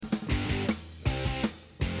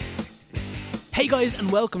Hey guys, and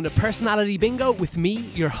welcome to Personality Bingo with me,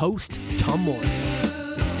 your host, Tom Moore.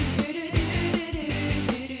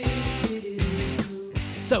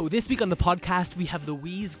 So this week on the podcast we have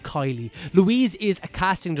Louise Kiely. Louise is a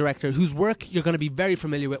casting director whose work you're going to be very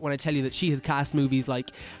familiar with when I tell you that she has cast movies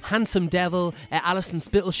like Handsome Devil, Alison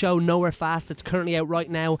Spittle Show, Nowhere Fast, that's currently out right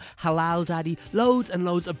now, Halal Daddy, loads and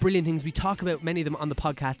loads of brilliant things. We talk about many of them on the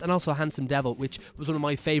podcast, and also Handsome Devil, which was one of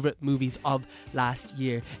my favourite movies of last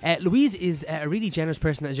year. Louise is a really generous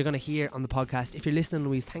person, as you're going to hear on the podcast. If you're listening,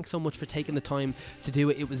 Louise, thanks so much for taking the time to do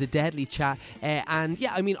it. It was a deadly chat, and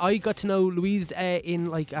yeah, I mean, I got to know Louise in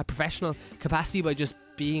like a professional capacity by just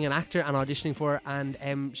being an actor and auditioning for her,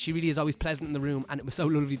 and she really is always pleasant in the room, and it was so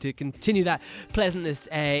lovely to continue that pleasantness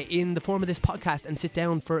in the form of this podcast and sit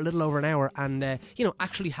down for a little over an hour and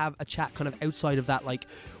actually have a chat kind of outside of that like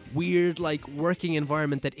weird like working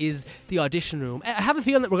environment that is the audition room. I have a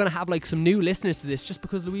feeling that we're going to have like some new listeners to this, just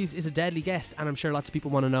because Louise is a deadly guest, and I'm sure lots of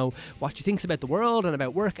people want to know what she thinks about the world and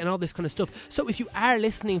about work and all this kind of stuff. So if you are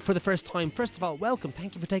listening for the first time, first of all, welcome.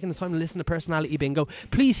 Thank you for taking the time to listen to Personality Bingo.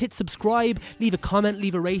 Please hit subscribe, leave a comment,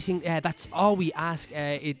 leave a rating. That's all we ask.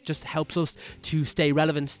 It just helps us to stay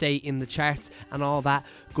relevant, stay in the charts and all that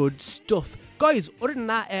good stuff. Guys, other than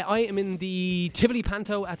that, I am in the Tivoli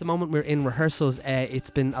Panto at the moment. We're in rehearsals.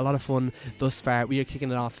 It's been a lot of fun thus far. We are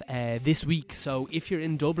kicking it off this week. So if you're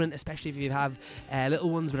in Dublin, especially if you have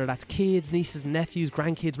little ones, whether that's kids, nieces, nephews,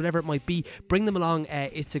 grandkids, whatever it might be, bring them along.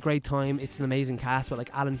 It's a great time. It's an amazing cast with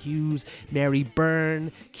like Alan Hughes, Mary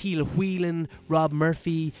Byrne, Keela Whelan, Rob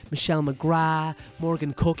Murphy, Michelle McGrath,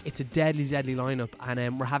 Morgan Cook. It's a deadly, deadly lineup,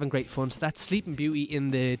 and we're having great fun. So that's Sleeping Beauty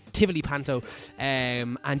in the Tivoli Panto.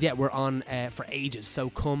 And yeah, we're on for ages, so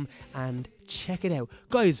come and check it out.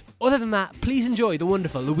 Guys, other than that, please enjoy the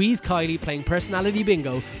wonderful Louise Kiely playing Personality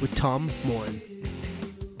Bingo with Tom Moran.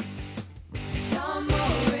 Tom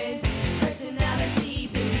Moran's Personality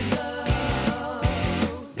Bingo.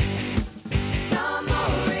 Tom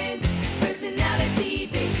Moran's Personality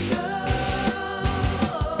Bingo.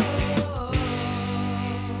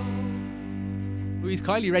 Louise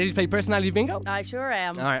Kiely, ready to play Personality Bingo? I sure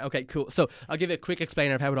am. All right, okay, cool. So I'll give you a quick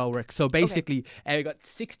explainer of how it all works. So basically, we've got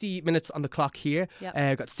 60 minutes on the clock here. Yep.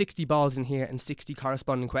 I've got 60 balls in here and 60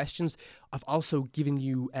 corresponding questions. I've also given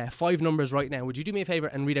you 5 numbers right now. Would you do me a favour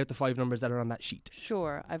and read out the 5 numbers that are on that sheet?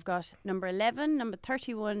 Sure. I've got number 11, number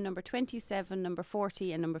 31, number 27, number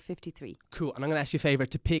 40 and number 53. Cool. And I'm going to ask you a favour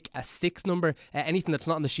to pick a 6th number, anything that's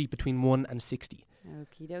not on the sheet between 1 and 60.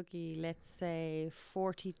 Okie dokie. Let's say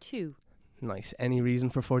 42. Nice. Any reason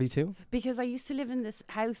for 42? Because I used to live in this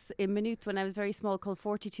house in Maynooth when I was very small called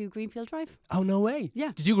 42 Greenfield Drive. Oh, no way.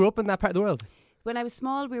 Yeah. Did you grow up in that part of the world? When I was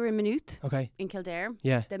small, we were in Maynooth Okay. in Kildare.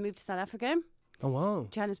 Yeah. Then moved to South Africa, Oh, wow.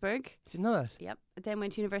 Johannesburg. Didn't know that. Yep. Then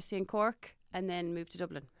went to university in Cork and then moved to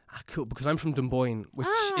Dublin. Ah, cool. Because I'm from Dunboyne, which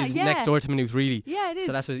is yeah. next door to Maynooth, really. Yeah, it is.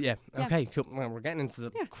 So that's what, yeah. Yeah. Okay, cool. Well, we're getting into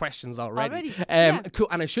the questions already. Yeah. Cool.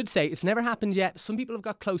 And I should say, it's never happened yet. Some people have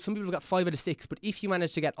got close. Some people have got 5 out of 6. But if you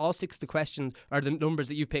manage to get all 6 of the questions, or the numbers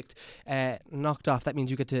that you've picked, knocked off, that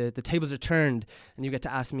means you get to, the tables are turned, and you get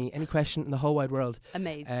to ask me any question in the whole wide world.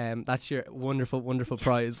 Amazing. That's your wonderful, wonderful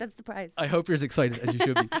prize. That's the prize. I hope you're as excited as you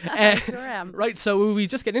should be. I sure am. Right, so will we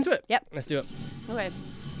just get into it? Yep. Let's do it. Okay.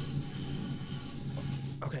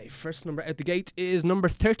 Okay, first number out the gate is number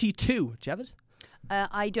 32. Do you have it?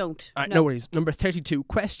 I don't. All right, no worries. Number 32.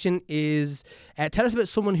 Question is, tell us about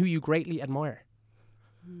someone who you greatly admire.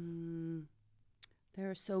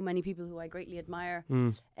 There are so many people who I greatly admire.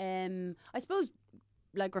 Mm. I suppose,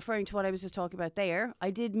 like referring to what I was just talking about there,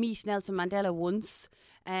 I did meet Nelson Mandela once,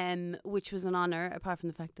 which was an honour, apart from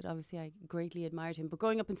the fact that obviously I greatly admired him. But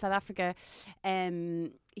growing up in South Africa,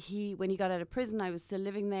 when he got out of prison, I was still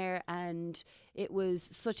living there, and it was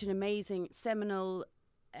such an amazing, seminal,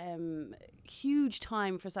 huge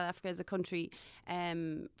time for South Africa as a country,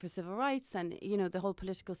 for civil rights, and the whole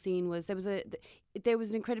political scene was there was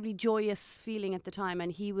an incredibly joyous feeling at the time,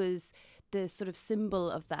 and he was the sort of symbol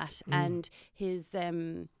of that, and his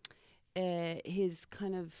kind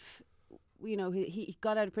of, he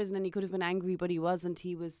got out of prison and he could have been angry, but he wasn't.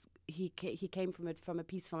 He came from it from a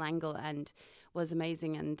peaceful angle and was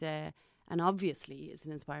amazing, and obviously is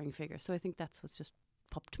an inspiring figure. So I think that's what's just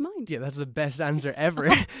popped to mind. Yeah, that's the best answer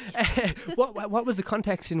ever. What was the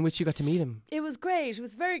context in which you got to meet him? It was great. It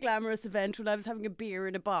was a very glamorous event when I was having a beer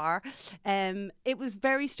in a bar. It was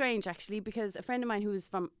very strange, actually, because a friend of mine who was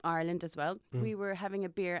from Ireland as well, we were having a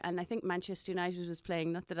beer, and I think Manchester United was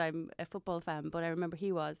playing. Not that I'm a football fan, but I remember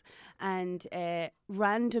he was. And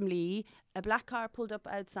randomly, a black car pulled up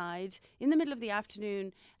outside in the middle of the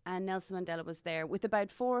afternoon, and Nelson Mandela was there with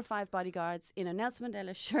about 4 or 5 bodyguards in a Nelson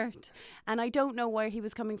Mandela shirt. And I don't know where he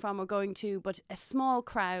was coming from or going to, but a small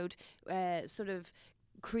crowd sort of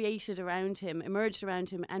emerged around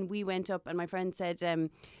him, and we went up, and my friend said,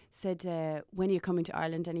 when are you coming to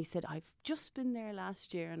Ireland? And he said, I've just been there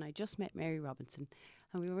last year and I just met Mary Robinson.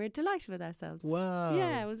 And we were delighted with ourselves. Wow.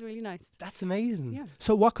 Yeah, it was really nice. That's amazing. Yeah.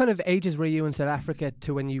 So what kind of ages were you in South Africa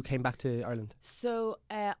to when you came back to Ireland? So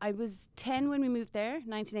I was 10 when we moved there,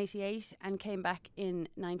 1988, and came back in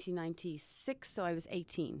 1996, so I was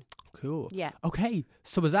 18. Cool. Yeah. Okay.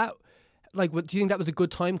 So was that, like, do you think that was a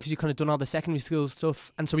good time because you kind of done all the secondary school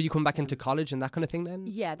stuff? And so were you coming back into college and that kind of thing then?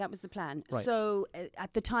 Yeah, that was the plan. Right. So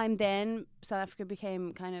at the time then, South Africa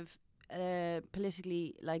became kind of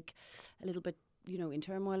politically, like, a little bit, in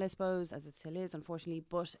turmoil, I suppose, as it still is, unfortunately.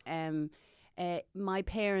 But my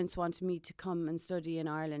parents wanted me to come and study in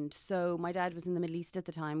Ireland. So my dad was in the Middle East at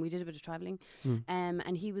the time. We did a bit of travelling.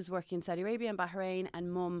 And he was working in Saudi Arabia and Bahrain.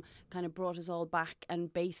 And Mum kind of brought us all back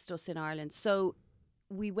and based us in Ireland. So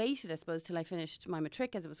we waited, I suppose, till I finished my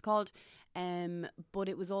matric, as it was called. But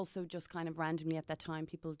it was also just kind of randomly at that time,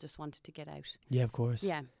 people just wanted to get out. Yeah, of course.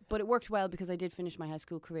 Yeah. But it worked well because I did finish my high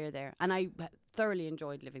school career there. And I thoroughly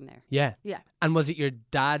enjoyed living there. Yeah. Yeah. And was it your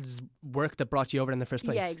dad's work that brought you over in the first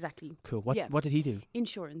place? Yeah, exactly. Cool. What Yeah. What did he do?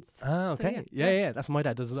 Insurance. Ah, okay. So, yeah. That's what my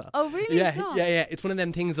dad does as well. Oh, really? Yeah, Oh. yeah. It's one of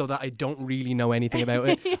them things though that I don't really know anything about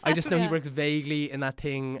it. I just know he Yeah. works vaguely in that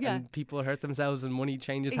thing, Yeah. and people hurt themselves and money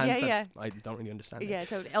changes hands. Yeah, I don't really understand. Yeah, it.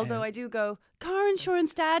 totally. Although I do go, car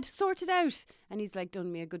insurance, Dad, sort it out. And he's like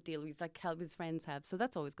done me a good deal. He's like help his friends have. So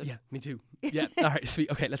that's always good. Yeah, me too. Yeah. All right,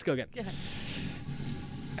 sweet. Okay, let's go again. Yeah.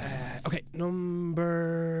 Okay, number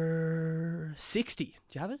 60. Do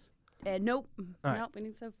you have it? Nope. All right. Not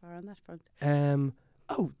winning so far on that front.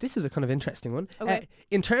 Oh, this is a kind of interesting one. Okay.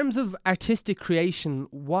 In terms of artistic creation,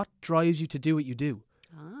 what drives you to do what you do?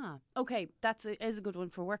 Okay. Is a good one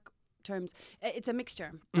for work terms. It's a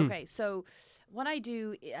mixture. Mm. Okay. So what I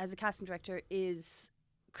do as a casting director is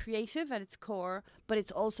creative at its core, but it's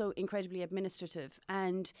also incredibly administrative.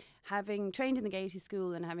 And having trained in the Gaiety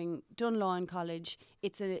School and having done law in college,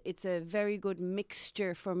 it's a very good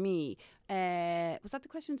mixture for me. Was that the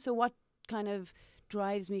question? So what kind of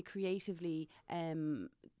drives me creatively?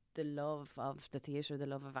 The love of the theatre, the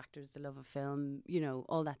love of actors, the love of film,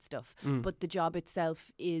 all that stuff. But the job itself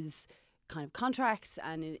is kind of contracts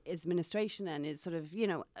and is administration and is sort of,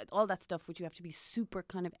 all that stuff which you have to be super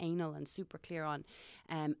kind of anal and super clear on,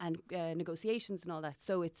 and negotiations and all that.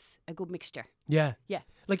 So it's a good mixture. Yeah. Yeah.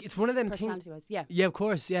 Like it's one of them things. Personality-wise, yeah. Yeah, of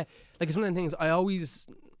course. Yeah. Like it's one of them things I always,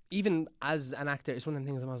 even as an actor, it's one of them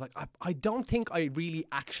things I was like, I don't think I really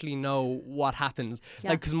actually know what happens.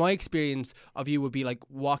 Yeah. Like, because my experience of you would be like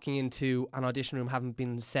walking into an audition room, having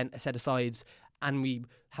been sent a set of sides, and we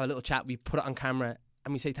have a little chat, we put it on camera,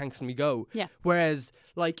 and we say thanks and we go. Yeah. Whereas,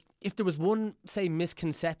 like, if there was one, say,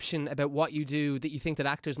 misconception about what you do that you think that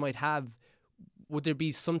actors might have, would there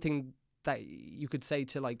be something that you could say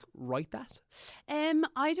to, like, write that?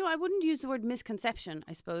 I wouldn't use the word misconception,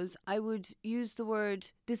 I suppose. I would use the word,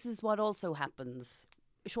 this is what also happens.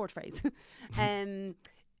 Short phrase.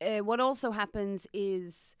 What also happens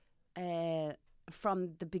is,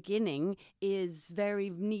 from the beginning, is very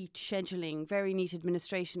neat scheduling, very neat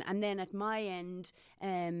administration. And then at my end,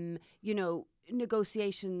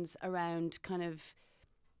 negotiations around kind of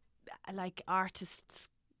like artists'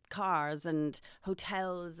 cars and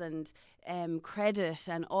hotels and credit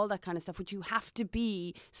and all that kind of stuff, which you have to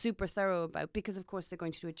be super thorough about because, of course, they're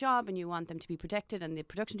going to do a job and you want them to be protected and the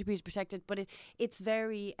production to be protected. But it's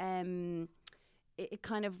very it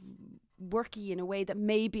kind of worky in a way that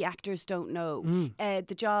maybe actors don't know.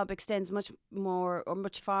 The job extends much more or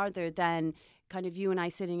much farther than kind of you and I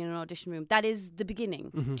sitting in an audition room. That is the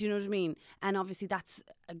beginning. Do you know what I mean? And obviously that's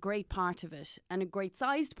a great part of it and a great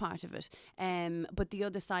sized part of it. But the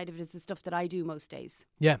other side of it is the stuff that I do most days.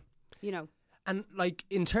 Yeah. And like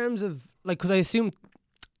in terms of like, because I assume,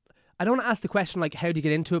 I don't want to ask the question like how do you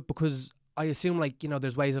get into it, because I assume like,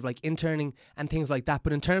 there's ways of like interning and things like that.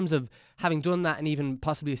 But in terms of having done that and even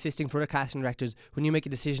possibly assisting for other casting directors, when you make a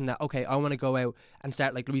decision that, okay, I want to go out and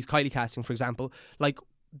start like Louise Kiley casting, for example, like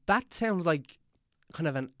that sounds like kind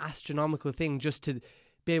of an astronomical thing just to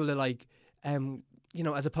be able to like,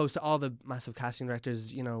 as opposed to all the massive casting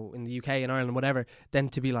directors, in the UK and Ireland, whatever, then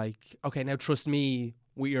to be like, okay, now trust me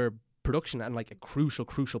with your production and like a crucial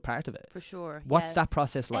part of it. for sure. What's that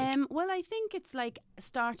process like? Well, I think it's like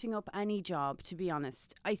starting up any job, to be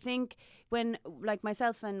honest. I think when, like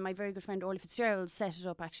myself and my very good friend Orly Fitzgerald set it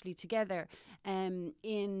up actually together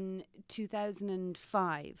in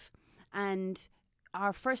 2005. And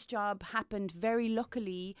our first job happened very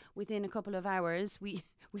luckily within a couple of hours. We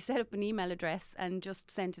set up an email address and just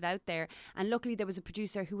sent it out there. And luckily there was a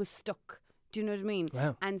producer who was stuck. Do you know what I mean?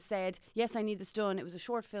 Wow. And said, yes, I need this done. It was a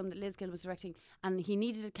short film that Liz Gill was directing, and he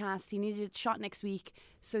needed it cast. He needed it shot next week.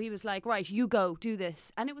 So he was like, right, you go, do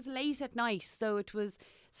this. And it was late at night. So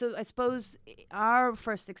I suppose our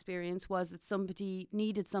first experience was that somebody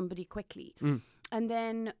needed somebody quickly. And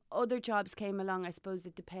then other jobs came along. I suppose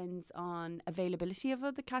it depends on availability of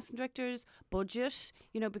other casting directors, budget,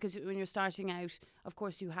 because when you're starting out, of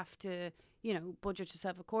course, you have to, budget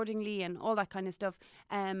yourself accordingly and all that kind of stuff.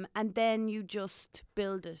 And then you just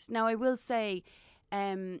build it. Now, I will say,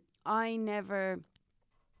 having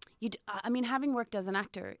worked as an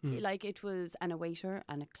actor, like it was, and a waiter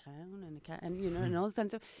and a clown and all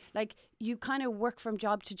sense of, like, you kind of work from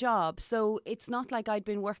job to job. So it's not like I'd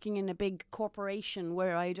been working in a big corporation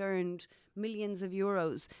where I'd earned millions of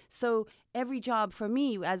euros. So every job for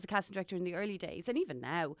me as a casting director in the early days, and even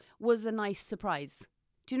now, was a nice surprise.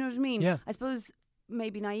 Do you know what I mean? Yeah. I suppose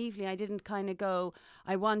maybe naively, I didn't kind of go,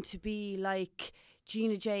 I want to be like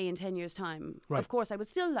Gina J in 10 years' time. Right. Of course, I would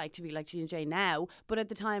still like to be like Gina J now, but at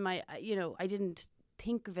the time, I didn't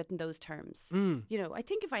think of it in those terms. I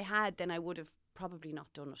think if I had, then I would have probably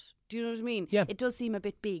not done it. Do you know what I mean? Yeah. It does seem a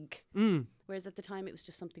bit big. Whereas at the time, it was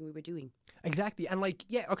just something we were doing. Exactly. And like,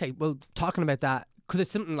 yeah, okay, well, talking about that, because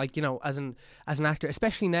it's something like, as an actor,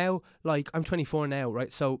 especially now, like I'm 24 now,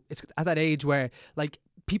 right? So it's at that age where like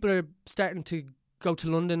people are starting to go to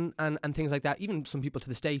London and things like that, even some people to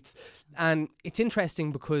the States. And it's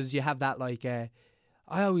interesting because you have that like, I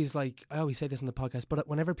always say this in the podcast, but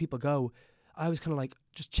whenever people go, I always kind of like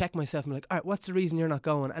just check myself and be like, all right, what's the reason you're not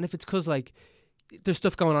going? And if it's because like there's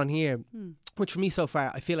stuff going on here, which for me so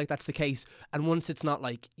far, I feel like that's the case. And once it's not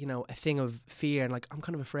like, a thing of fear and like, I'm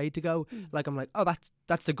kind of afraid to go, like, I'm like, oh,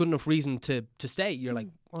 that's a good enough reason to stay. You're like,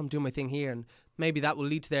 well, I'm doing my thing here. And maybe that will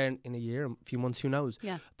lead to there in a year, a few months, who knows?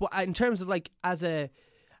 Yeah. But in terms of like, as a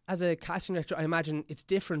casting director, I imagine it's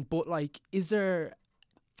different, but like,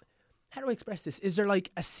 how do I express this? Is there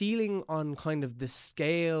like a ceiling on kind of the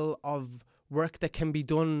scale of work that can be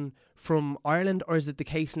done from Ireland, or is it the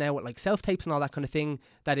case now with like self-tapes and all that kind of thing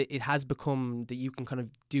that it has become that you can kind of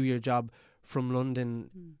do your job from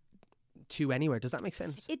London to anywhere? Does that make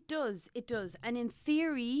sense? It does. And in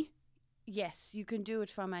theory, yes, you can do it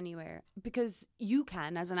from anywhere, because you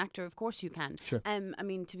can, as an actor, of course you can. Sure.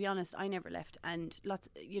 To be honest, I never left, and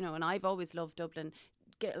and I've always loved Dublin.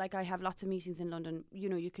 I have lots of meetings in London.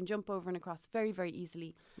 You can jump over and across very, very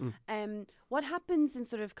easily. What happens in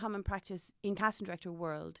sort of common practice in casting director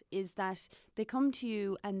world is that they come to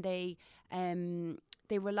you and they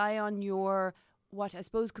rely on your, what I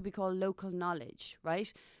suppose could be called local knowledge,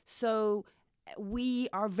 right? So we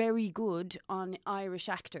are very good on Irish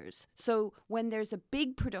actors. So when there's a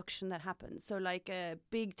big production that happens, so like a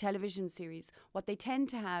big television series, what they tend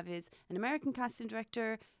to have is an American casting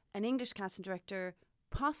director, an English casting director,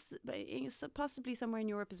 possibly somewhere in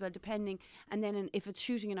Europe as well, depending. And then if it's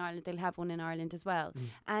shooting in Ireland, they'll have one in Ireland as well.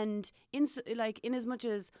 And in as much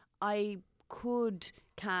as I could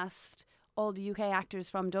cast all the UK actors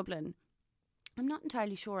from Dublin, I'm not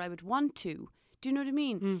entirely sure I would want to. Do you know what I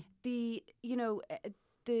mean? The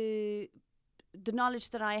knowledge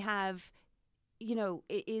that I have,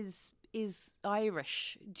 is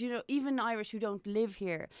Irish. Do you know, even Irish who don't live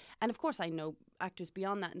here. And of course I know actors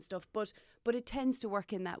beyond that and stuff, but it tends to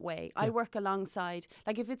work in that way. Yeah. I work alongside,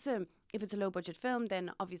 like if it's a low budget film,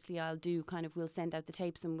 then obviously we'll send out the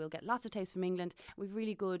tapes and we'll get lots of tapes from England. We've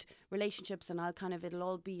really good relationships, and it'll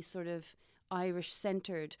all be sort of Irish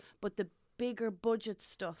centred. But the bigger budget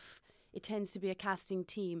stuff, it tends to be a casting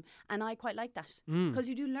team, and I quite like that, because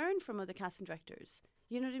you do learn from other casting directors.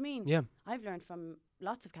 You know what I mean? Yeah. I've learned from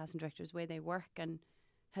lots of casting directors, where they work and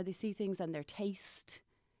how they see things and their taste.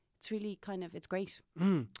 It's really it's great.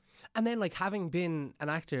 And then like having been an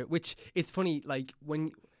actor, which it's funny, like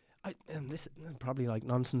when this is probably like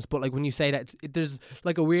nonsense, but like when you say that, there's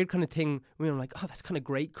like a weird kind of thing where I'm like, oh, that's kind of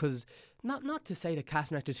great, because not to say that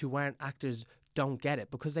casting actors who weren't actors don't get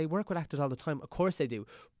it, because they work with actors all the time, of course they do,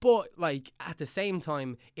 but like at the same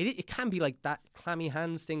time it can be like that clammy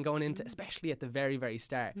hands thing going into, especially at the very, very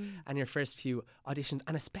start and your first few auditions.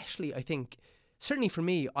 And especially, I think, certainly for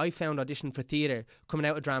me, I found audition for theatre coming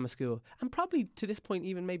out of drama school, and probably to this point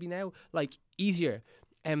even maybe now, like easier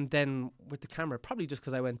than with the camera, probably just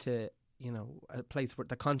because I went to a place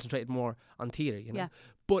that concentrated more on theatre, Yeah.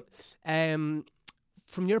 But from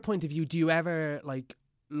your point of view, do you ever like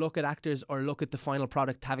look at actors or look at the final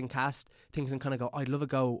product having cast things and kind of go, I'd love a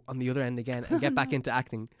go on the other end again and get back into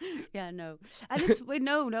acting? Yeah, no. And it's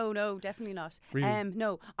no, definitely not. Really?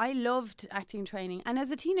 No, I loved acting training, and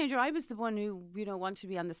as a teenager, I was the one who wanted to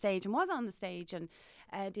be on the stage and was on the stage and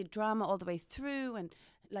did drama all the way through and.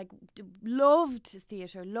 Like loved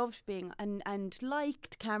theatre, loved being and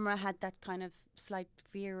liked camera, had that kind of slight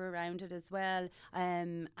fear around it as well.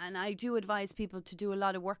 And I do advise people to do a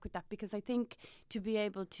lot of work with that, because I think to be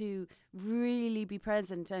able to really be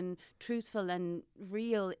present and truthful and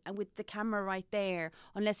real and with the camera right there,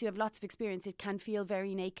 unless you have lots of experience, it can feel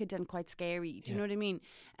very naked and quite scary. Do you know what I mean?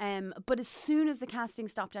 But as soon as the casting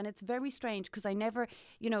stopped, and it's very strange because I never,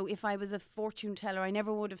 if I was a fortune teller, I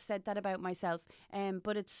never would have said that about myself.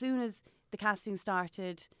 But as soon as the casting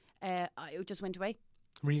started, it just went away.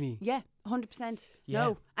 Really? Yeah, 100%. Yeah.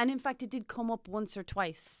 No. And in fact, it did come up once or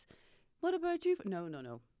twice. What about you?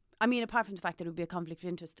 No. I mean, apart from the fact that it would be a conflict of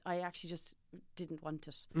interest, I actually just didn't want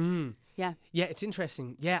it. Yeah. Yeah, it's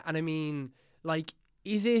interesting. Yeah, and I mean, like,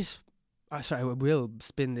 is it... sorry, I will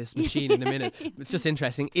spin this machine in a minute. It's just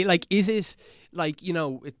interesting. Is it like,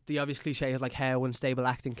 the obvious cliche is like how unstable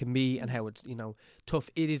acting can be and how it's,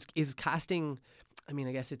 tough. Is casting... I mean,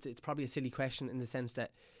 I guess it's probably a silly question in the sense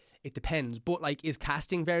that it depends. But, like, is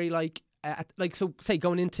casting very, so, say,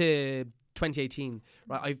 going into 2018,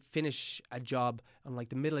 right, I finish a job on, like,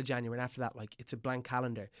 the middle of January, and after that, like, it's a blank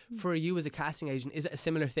calendar. For you as a casting agent, is it a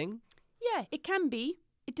similar thing? Yeah, it can be.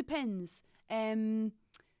 It depends.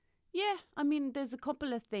 Yeah, I mean, there's a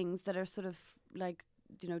couple of things that are sort of, like,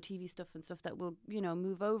 TV stuff and stuff that will,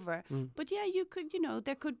 move over. But yeah, you could,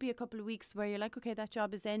 there could be a couple of weeks where you're like, okay, that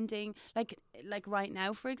job is ending. Like right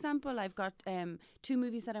now, for example, I've got 2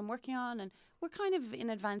 movies that I'm working on, and we're kind of in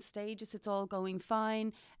advanced stages. It's all going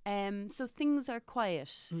fine. So things are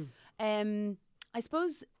quiet. I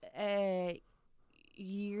suppose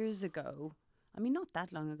years ago, I mean, not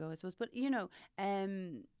that long ago, I suppose, but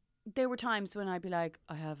there were times when I'd be like,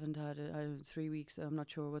 I haven't had it. I have 3 weeks. I'm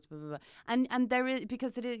not sure what's blah, blah, blah. And there is,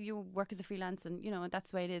 because it is, you work as a freelance, and and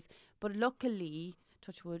that's the way it is. But luckily,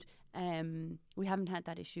 touch wood, we haven't had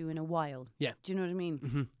that issue in a while. Yeah. Do you know what I mean?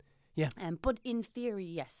 Mm-hmm. Yeah. But in theory,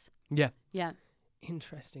 yes. Yeah. Yeah.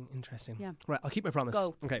 Interesting. Yeah. Right, I'll keep my promise.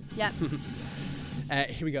 Go. Okay. Yeah.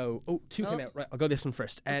 Here we go. Oh, 2 came out. Right, I'll go this one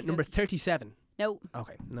first. Okay, Number 37. No.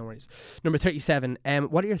 Okay, no worries. Number 37.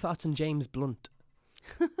 What are your thoughts on James Blunt?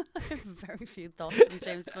 I have very few thoughts on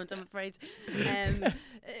James Blunt, I'm afraid.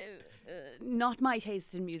 Not my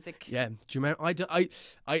taste in music. Yeah. Do you remember?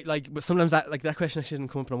 I like, but sometimes that question actually doesn't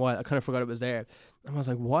come up in a while. I kind of forgot it was there. And I was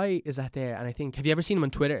like, why is that there? And I think, have you ever seen him on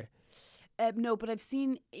Twitter? No, but I've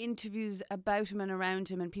seen interviews about him and around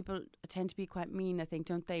him, and people tend to be quite mean, I think,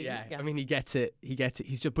 don't they? Yeah. I mean, he gets it.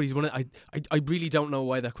 He's one of, I really don't know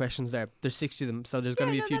why that question's there. There's 60 of them, so there's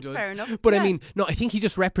going to be a few duds. Fair enough. But yeah. I mean, no, I think he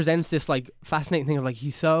just represents this, like, fascinating thing of, like,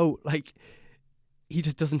 he's so, like, he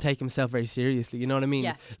just doesn't take himself very seriously. You know what I mean?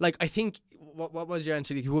 Yeah. Like, I think, what was your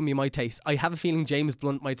answer? It wouldn't be my taste. I have a feeling James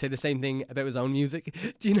Blunt might say the same thing about his own music.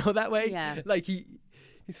 Do you know that way? Yeah. Like,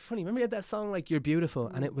 It's funny. Remember he had that song like "You're Beautiful,"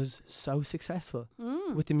 and it was so successful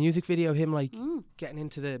with the music video. Him like getting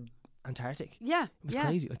into the Antarctic. Yeah, It was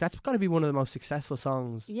crazy. Like that's got to be one of the most successful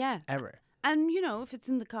songs ever. And if it's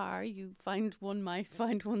in the car, you might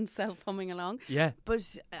find oneself humming along. Yeah. But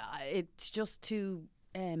it's just too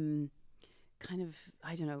kind of,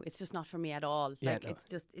 I don't know. It's just not for me at all. Yeah, like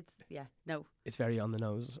no. no. It's very on the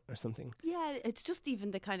nose or something. Yeah, it's just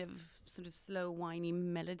even the kind of sort of slow, whiny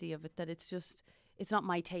melody of it that it's not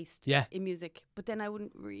my taste in music. But then I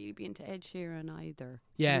wouldn't really be into Ed Sheeran either.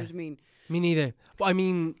 Yeah. You know what I mean? Me neither. But I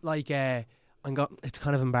mean, like, it's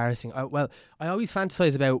kind of embarrassing. I always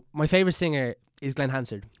fantasize about, my favourite singer is Glenn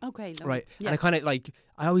Hansard. Okay. Lovely. Right. Yeah. And I kind of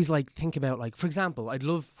I always think about, like, for example, I'd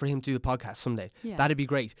love for him to do the podcast someday. Yeah. That'd be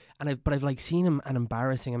great. But I've like seen him an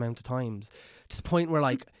embarrassing amount of times to the point where,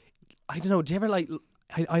 like, I don't know, do you ever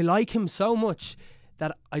I like him so much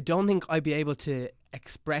that I don't think I'd be able to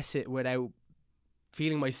express it without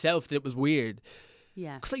feeling myself that it was weird.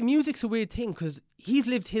 Yeah. Because, like, music's a weird thing because he's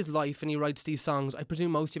lived his life and he writes these songs, I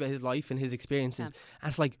presume, mostly about his life and his experiences. Yeah. And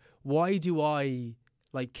it's like, why do I,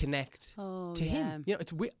 like, connect to yeah. him? You know,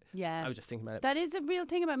 it's weird. Yeah. I was just thinking about it. That is a real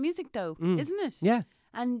thing about music, though, isn't it? Yeah.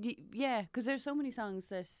 And because there's so many songs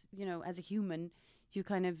that, as a human, you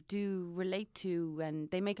kind of do relate to and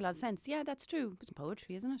they make a lot of sense. Yeah, that's true. It's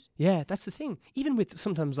poetry, isn't it? Yeah, that's the thing. Even with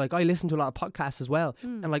sometimes, like, I listen to a lot of podcasts as well.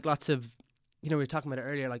 And, like, lots of, we were talking about it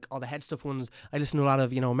earlier, like all the head stuff ones. I listen to a lot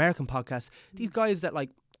of, American podcasts. These guys that,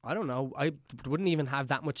 like, I don't know, I wouldn't even have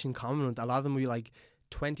that much in common with. A lot of them would be like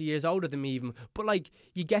 20 years older than me even, but like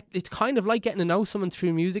it's kind of like getting to know someone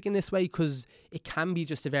through music in this way, because it can be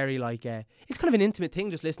just a very like it's kind of an intimate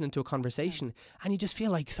thing, just listening to a conversation, and you just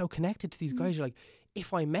feel like so connected to these guys. You're like,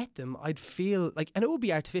 if I met them, I'd feel like, and it would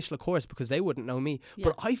be artificial, of course, because they wouldn't know me,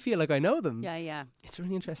 but I feel like I know them. Yeah. It's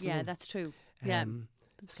really interesting. Yeah, that's true.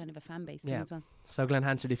 It's kind of a fan base thing as well. So Glenn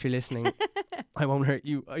Hansard, if you're listening, I won't hurt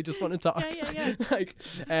you. I just want to talk.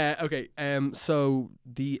 Yeah. Okay. So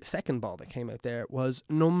the second ball that came out there was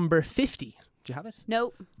number 50. Do you have it?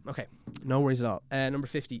 No. Okay. No worries at all. Number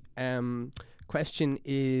 50. Question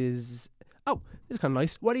is, this is kind of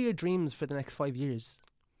nice. What are your dreams for the next 5 years?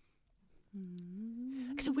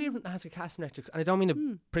 It's a weird one to ask a casting director, and I don't mean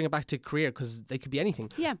to bring it back to career, because they could be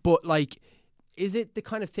anything. Yeah. But like, is it the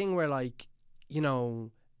kind of thing where like, you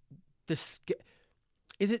know, is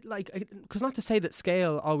it like, because not to say that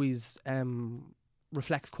scale always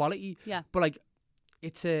reflects quality, but like,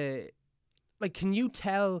 it's like, can you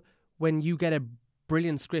tell when you get a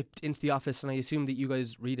brilliant script into the office, and I assume that you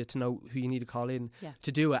guys read it to know who you need to call in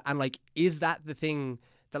to do it, and like, is that the thing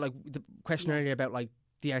that, like the question earlier about like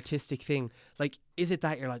the artistic thing, like, is it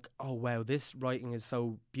that you're like, oh wow, this writing is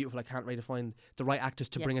so beautiful, I can't wait to find the right actors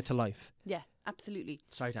to bring it to life? Yeah, absolutely.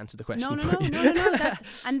 Sorry to answer the question. No.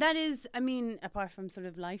 And that is, I mean, apart from sort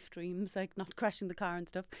of life dreams, like not crashing the car and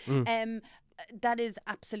stuff, that is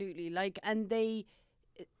absolutely like, and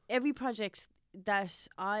every project that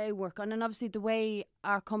I work on, and obviously the way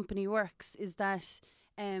our company works is that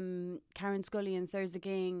Karen Scully and Thurza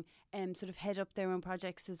Gang sort of head up their own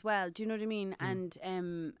projects as well. Do you know what I mean? And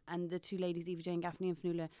the two ladies, Eva Jane Gaffney and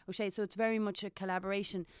Fionnuala O'Shea. So it's very much a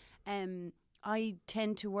collaboration. I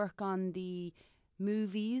tend to work on the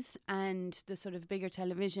movies and the sort of bigger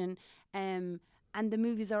television. And the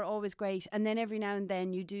movies are always great. And then every now and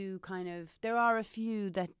then you do kind of, there are a few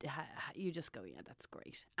that you just go, yeah, that's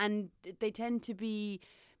great. And they tend to be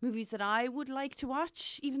movies that I would like to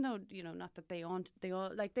watch, even though, you know, not that they all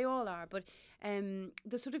are, but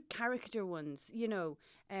the sort of character ones, you know,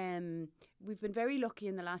 we've been very lucky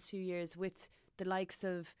in the last few years with the likes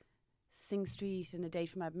of Sing Street and A Date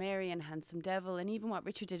from Ab Mary and Handsome Devil, and even what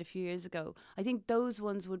Richard did a few years ago. I think those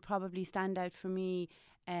ones would probably stand out for me,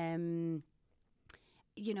 you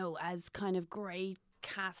know, as kind of great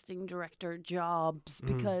casting director jobs,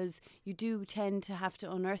 because you do tend to have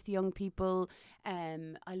to unearth young people.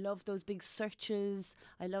 I love those big searches.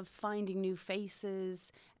 I love finding new faces.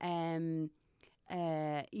 That,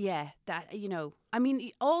 you know, I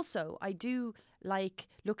mean, also I do like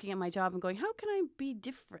looking at my job and going, how can I be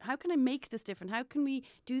different? How can I make this different? How can we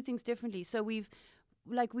do things differently? So we've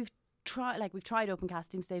tried open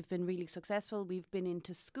castings. They've been really successful. We've been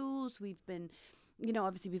into schools. We've been, you know,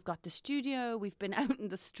 obviously we've got the studio. We've been out in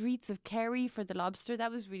the streets of Kerry for The Lobster.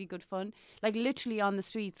 That was really good fun. Like literally on the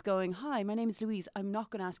streets going, hi, my name is Louise. I'm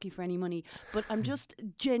not going to ask you for any money, but I'm just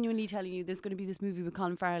genuinely telling you there's going to be this movie with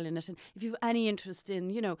Colin Farrell in it. And if you have any interest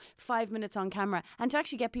in, you know, 5 minutes on camera, and to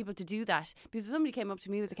actually get people to do that, because if somebody came up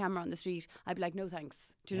to me with a camera on the street, I'd be like, no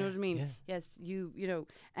thanks. Do you know what I mean? Yeah. Yes, you know.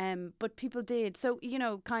 But people did. So, you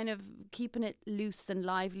know, kind of keeping it loose and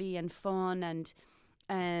lively and fun and,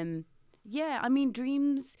 yeah, I mean,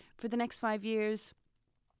 dreams for the next 5 years,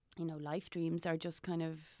 you know, life dreams are just kind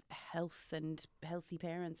of health and healthy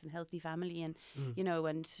parents and healthy family and, you know,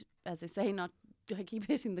 and as I say, I keep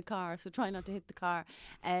hitting the car, so try not to hit the car.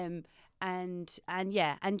 And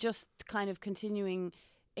just kind of continuing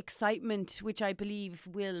excitement, which I believe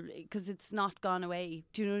will, because it's not gone away.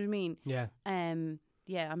 Do you know what I mean? Yeah.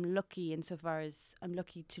 Yeah, I'm lucky insofar as I'm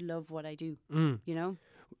lucky to love what I do, you know?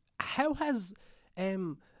 How has...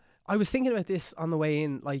 I was thinking about this on the way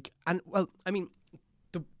in, like, and well, I mean,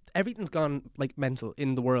 everything's gone like mental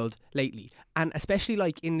in the world lately, and especially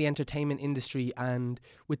like in the entertainment industry and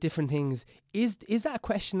with different things. Is that a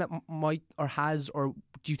question that might or has, or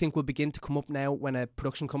do you think will begin to come up now when a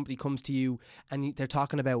production company comes to you and they're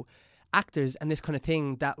talking about actors and this kind of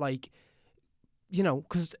thing, that like, you know,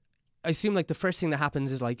 because I assume like the first thing that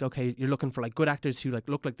happens is like, okay, you're looking for like good actors who like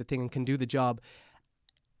look like the thing and can do the job.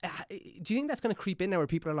 Do you think that's going to creep in now where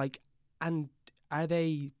people are like, and are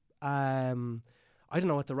they, I don't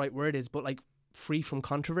know what the right word is, but like free from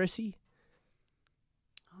controversy?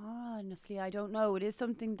 Honestly, I don't know. It is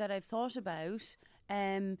something that I've thought about.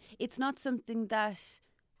 It's not something that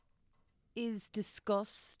is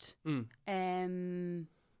discussed.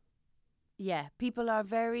 Yeah, people are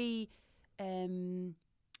very,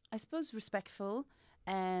 I suppose, respectful.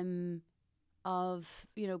 Of,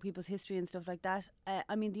 you know, people's history and stuff like that.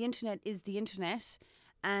 I mean, the internet is the internet,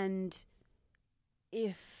 and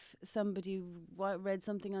if somebody read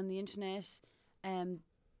something on the internet,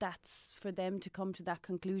 that's for them to come to that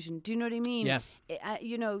conclusion. Do you know what I mean? Yeah.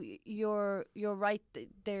 You know, you're right.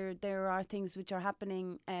 There are things which are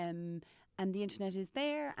happening, and the internet is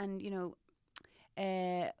there, and you know,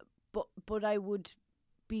 but I would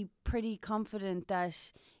be pretty confident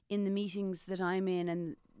that in the meetings that I'm in,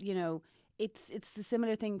 and you know, it's the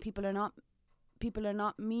similar thing. People are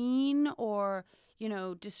not mean or, you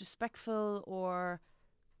know, disrespectful, or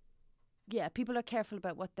people are careful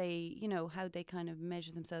about what they, you know, how they kind of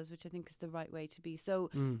measure themselves, which I think is the right way to be. So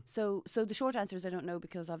so the short answer is I don't know,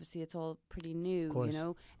 because obviously it's all pretty new, you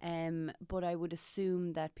know. But I would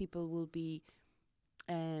assume that people will be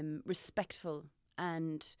respectful,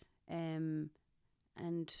 and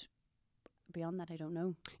beyond that I don't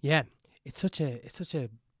know. Yeah, it's such a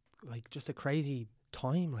like just a crazy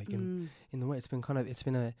time, like in the way it's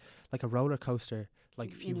been a like a roller coaster,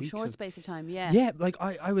 like a few in a weeks short space of time. Like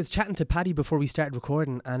I was chatting to Paddy before we started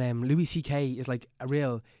recording, and Louis CK is like a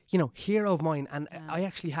real, you know, hero of mine, and I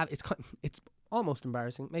actually have it's almost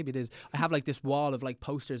embarrassing, maybe it is. I have like this wall of like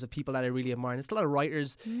posters of people that I really admire, and it's a lot of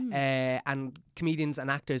writers and comedians and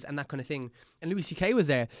actors and that kind of thing, and Louis CK was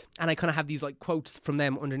there, and I kind of have these like quotes from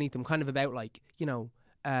them underneath them, kind of about like, you know,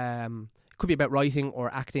 it could be about writing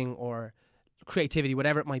or acting or creativity,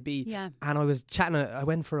 whatever it might be. And I was chatting, I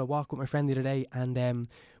went for a walk with my friend the other day, and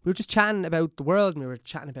we were just chatting about the world, and we were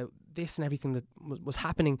chatting about this and everything that was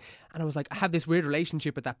happening, and I was like, I have this weird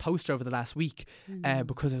relationship with that poster over the last week,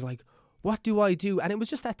 because I was like, what do I do? And it was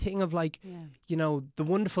just that thing of like, you know, the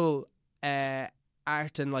wonderful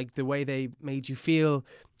art and like the way they made you feel,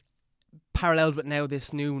 paralleled with now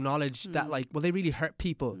this new knowledge that like, well, they really hurt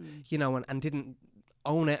people, you know, and didn't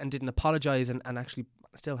own it and didn't apologise, and actually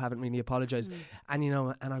still haven't really apologised. And, you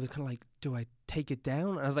know, and I was kind of like, do I take it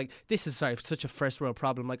down? And I was like, this is such a first world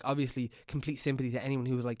problem. Like, obviously complete sympathy to anyone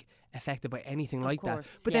who was like affected by anything like that.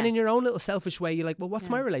 But then in your own little selfish way, you're like, well, what's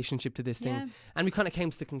my relationship to this thing? And we kind of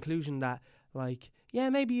came to the conclusion that like, yeah,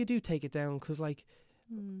 maybe you do take it down, because like,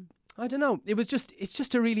 I don't know. It's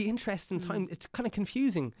just a really interesting time. It's kind of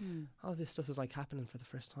confusing. All this stuff is like happening for the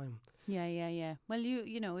first time. Yeah. Well,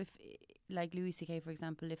 you know, if like Louis CK, for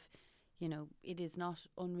example, if you know, it is not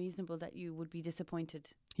unreasonable that you would be disappointed.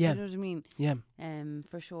 Yeah. Do you know what I mean? Yeah.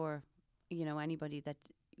 For sure. You know, anybody that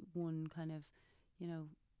one kind of, you know,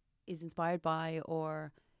 is inspired by,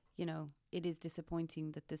 or, you know, it is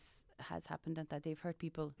disappointing that this has happened and that they've hurt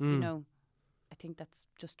people, you know, I think that's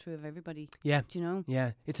just true of everybody. Yeah. Do you know?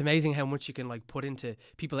 Yeah. It's amazing how much you can like put into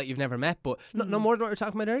people that you've never met, but no more than what we were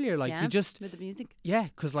talking about earlier. Like you just... with the music. Yeah,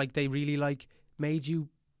 because like they really like made you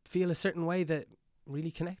feel a certain way that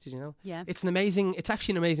really connected, you know. It's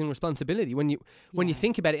actually an amazing responsibility when you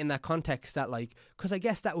think about it in that context, that like, because I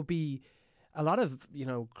guess that would be a lot of, you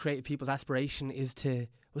know, creative people's aspiration is to,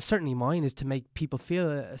 well, certainly mine is to make people feel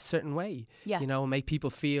a certain way, you know, make people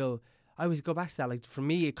feel, I always go back to that, like for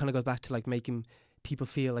me it kind of goes back to like making people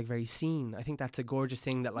feel like very seen. I think that's a gorgeous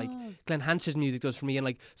thing that like Glenn Hansard's music does for me, and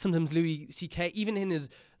like sometimes Louis CK, even in his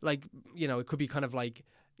like, you know, it could be kind of like,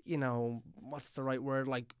 you know, what's the right word,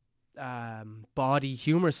 like body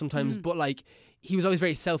humor sometimes, but like he was always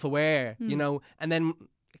very self-aware, you know, and then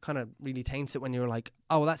it kind of really taints it when you're like,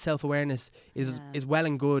 oh, well, that self-awareness is well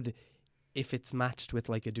and good if it's matched with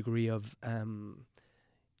like a degree of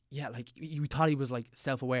like you thought he was like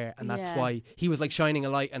self-aware, and that's why he was like shining a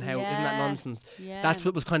light, and how isn't that nonsense? That's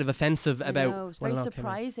what was kind of offensive about. It was very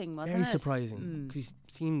surprising, wasn't very it? Very surprising, because he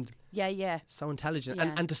seemed so intelligent,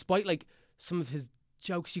 and despite like some of his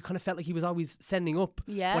jokes, you kind of felt like he was always sending up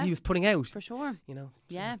what he was putting out. For sure. You know?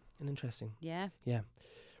 Yeah. And interesting. Yeah. Yeah.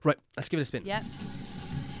 Right, let's give it a spin. Yeah.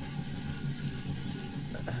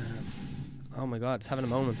 Oh my God, it's having a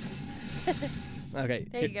moment. Okay.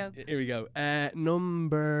 There you go. Here we go.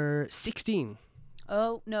 Number 16.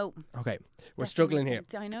 Oh, no. Okay. We're struggling here.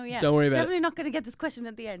 I know, yeah. Don't worry about Definitely not going to get this question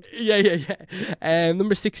at the end. Yeah.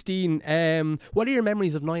 Number 16. What are your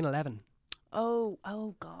memories of 9/11? Oh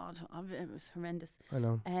God, it was horrendous. I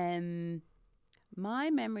know. My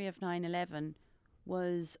memory of 9/11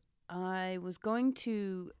 was I was going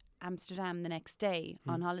to Amsterdam the next day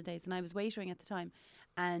on holidays, and I was waitering at the time,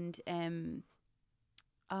 and it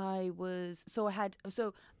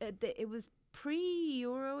was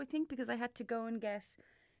pre-Euro, I think, because I had to go and get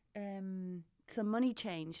some money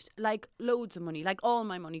changed, like loads of money, like all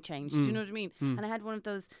my money changed. Do you know what I mean? And I had one of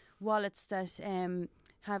those wallets that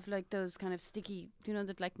have like those kind of sticky, you know,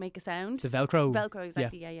 that like make a sound. The Velcro. Velcro,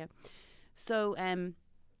 exactly. Yeah. So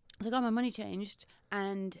so I got my money changed,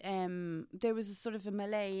 and there was a sort of a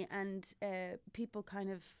melee, and people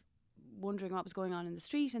kind of wondering what was going on in the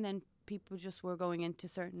street, and then people just were going into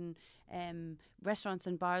certain restaurants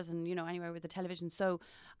and bars and, you know, anywhere with a television. So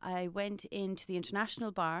I went into the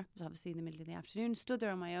international bar. It was obviously in the middle of the afternoon. Stood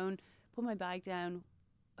there on my own, put my bag down.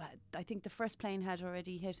 I think the first plane had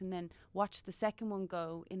already hit, and then watched the second one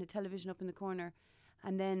go in a television up in the corner.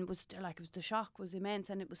 And then the shock was immense,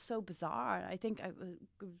 and it was so bizarre. I think I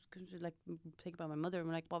was like, think about my mother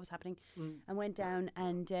and like, what was happening? And went down,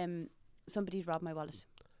 and somebody had robbed my wallet.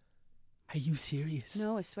 Are you serious?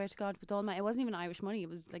 No, I swear to God, with all my, it wasn't even Irish money. It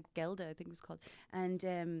was like Gelda, I think it was called. And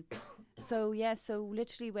so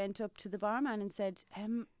literally went up to the barman and said,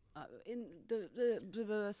 in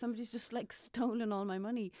the somebody's just like stolen all my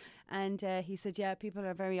money. And he said, yeah, people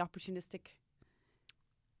are very opportunistic.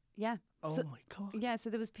 Yeah. Oh So- my God. Yeah, so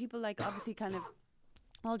there was people like obviously kind of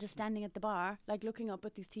all just standing at the bar, like looking up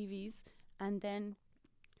at these TVs, and then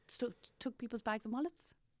took people's bags and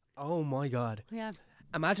wallets. Oh my God. Yeah.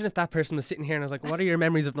 Imagine if that person was sitting here and I was like, what are your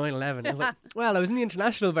memories of 9/11? I was like, well, I was in the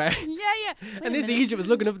international bar. Yeah. And this Egypt was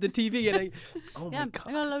looking up at the TV and oh Yeah, my God.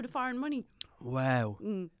 I got a load of foreign money. Wow.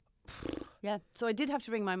 Yeah, so I did have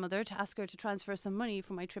to ring my mother to ask her to transfer some money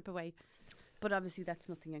for my trip away. But obviously that's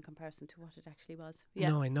nothing in comparison to what it actually was. Yeah.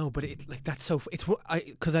 No, I know, but it like that's so. It's what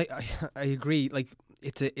because I agree. Like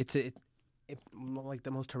it's like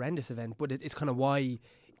the most horrendous event, but it's kind of why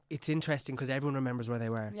it's interesting because everyone remembers where they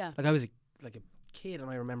were. Yeah. Like I was a kid and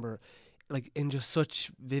I remember like in just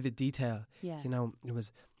such vivid detail. Yeah. You know, it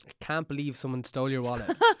was. I can't believe someone stole your wallet.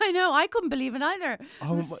 I know, I couldn't believe it either.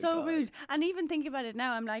 Oh It was my so God. rude. And even thinking about it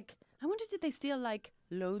now, I'm like, I wonder did they steal like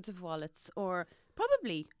loads of wallets, or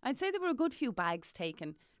probably I'd say there were a good few bags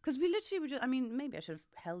taken, because we literally were just, I mean, maybe I should have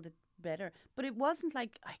held it better, but it wasn't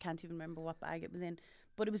like, I can't even remember what bag it was in,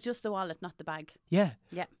 but it was just the wallet, not the bag. Yeah.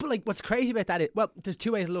 Yeah. But like what's crazy about that is, well, there's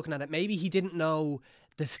two ways of looking at it. Maybe he didn't know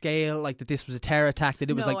the scale, like that this was a terror attack, that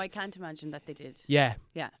it was No, like I can't imagine that they did. yeah.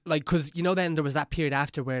 Yeah. Like cuz you know then there was that period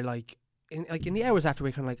after where like in the hours after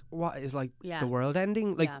we kind of like what is like Yeah. the world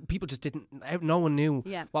ending? Like Yeah. people just didn't no one knew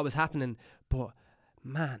Yeah. what was happening, but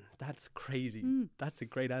man, that's crazy. That's a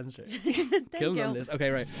great answer. Thank Killing you. on this. Okay,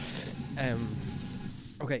 right.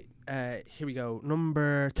 Okay, here we go.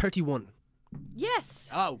 Number 31. Yes.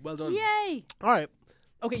 Oh, well done. Yay. All right.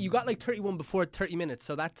 Okay, you got like 31 before 30 minutes,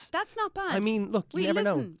 so that's That's not bad. I mean, look, you never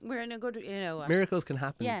know. We're in a good, Miracles can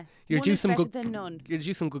happen. Yeah. You're One due is some better good than none. You're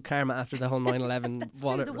due some good karma after the whole 9/11 That's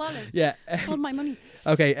wallet. true, the wallet. Yeah. All my money.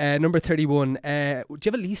 Okay, number 31. Do you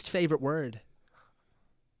have a least favorite word?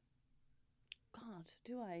 God,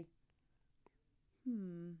 do I?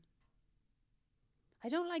 I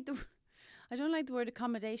don't like the word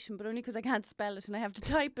accommodation, but only because I can't spell it and I have to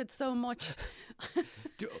type it so much.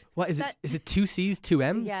 What is That- it? Is it 2 C's, 2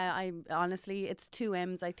 M's? Yeah, I honestly, it's 2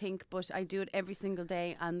 M's, I think, but I do it every single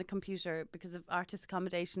day on the computer because of artist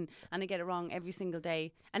accommodation, and I get it wrong every single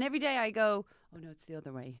day. And every day I go, oh no, it's the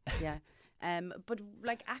other way. Yeah. But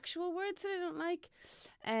like actual words that I don't like,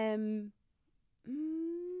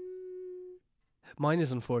 Mine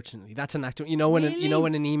is unfortunately. That's an actor. You know when you know Really?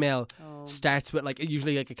 when an email Oh. starts with like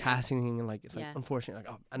usually like a casting thing and like it's like Yeah. unfortunately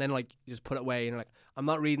like oh, and then like you just put it away and you're like I'm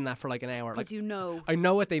not reading that for like an hour. Like because you know. I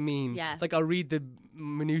know what they mean. Yeah. Like I'll read the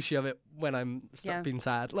minutiae of it when I'm Yeah. being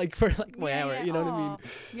sad. Like for like my Yeah, hour. yeah, You know what I mean? aw.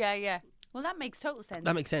 Yeah, yeah. Well, that makes total sense.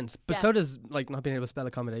 That makes sense. But Yeah. so does like not being able to spell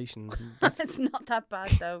accommodation. That's It's not that bad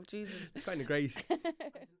though. Jesus. kind of great.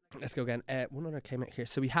 Let's go again. One other came out here.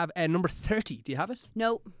 So we have number 30. Do you have it?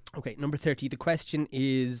 No. Okay, number 30. The question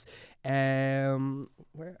is,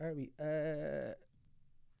 where are we?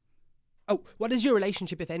 What is your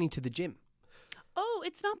relationship, if any, to the gym? Oh,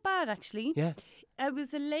 it's not bad actually. Yeah. I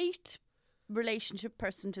was a late relationship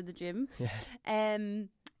person to the gym. Yeah.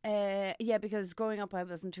 Yeah, because growing up I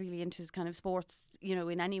wasn't really into kind of sports, you know,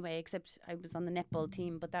 in any way, except I was on the netball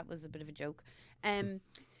team, but that was a bit of a joke.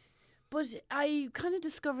 But I kind of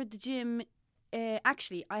discovered the gym.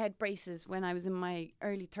 Actually, I had braces when I was in my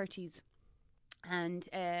early 30s, and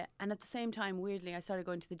at the same time, weirdly, I started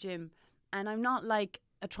going to the gym. And I'm not like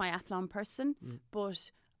a triathlon person,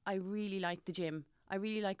 but I really like the gym. I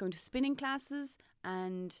really like going to spinning classes,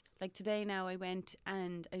 and like today now I went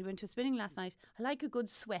to a spinning last night. I like a good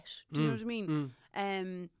sweat. Do you know what I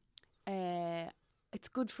mean? It's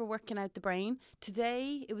good for working out the brain.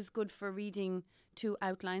 Today it was good for reading 2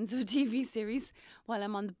 outlines of a TV series while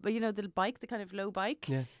I'm on the bike, the kind of low bike.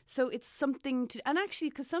 Yeah. So it's something to, and actually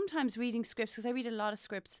because sometimes reading scripts, because I read a lot of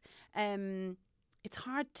scripts, it's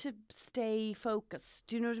hard to stay focused.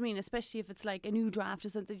 Do you know what I mean? Especially if it's like a new draft or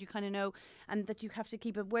something you kind of know and that you have to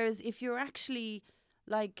keep it. Whereas if you're actually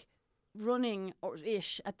like running or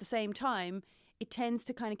ish at the same time, it tends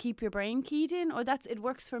to kind of keep your brain keyed in, or it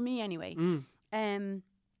works for me anyway.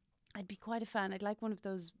 I'd be quite a fan. I'd like one of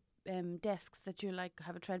those desks that you like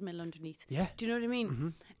have a treadmill underneath. Yeah. Do you know what I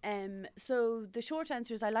mean? So the short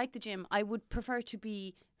answer is I like the gym. I would prefer to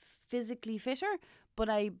be physically fitter, but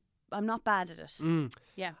I'm not bad at it.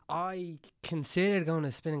 Yeah. I considered going to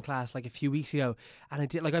a spinning class like a few weeks ago, and I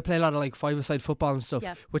did I play a lot of like five-a-side football and stuff,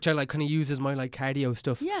 Yeah. which I like kind of use as my like cardio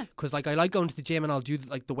stuff. Yeah. Because like I like going to the gym and I'll do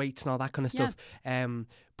like the weights and all that kind of stuff.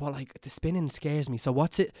 But like the spinning scares me. So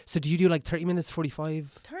what's it? So do you do like 30 minutes, 45?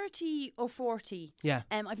 30 or 40. Yeah.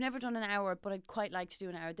 I've never done an hour, but I'd quite like to do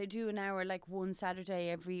an hour. They do an hour like one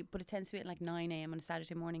Saturday but it tends to be at like 9 a.m. on a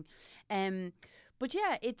Saturday morning. But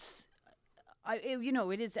yeah, it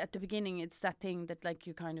is at the beginning. It's that thing that like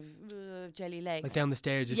you kind of jelly legs. Like down the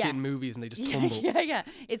stairs, you Yeah. see it in movies and they just tumble. Yeah.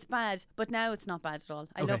 It's bad, but now it's not bad at all.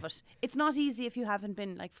 I Okay. love it. It's not easy if you haven't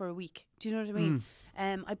been like for a week. Do you know what I mean?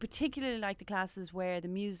 I particularly like the classes where the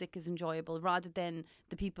music is enjoyable rather than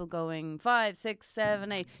the people going 5, 6,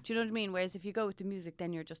 7, 8. Do you know what I mean? Whereas if you go with the music,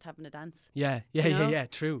 then you're just having a dance. Yeah, You know? yeah,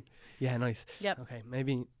 true. Yeah, nice. Yep. Okay,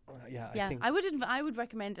 maybe. I think. I would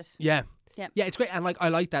recommend it. Yeah. Yeah. Yeah, it's great, and like I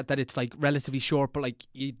like that it's like relatively short, but like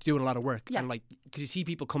you're doing a lot of work, Yeah. and like because you see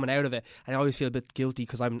people coming out of it, and I always feel a bit guilty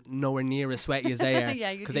because I'm nowhere near as sweaty as they are,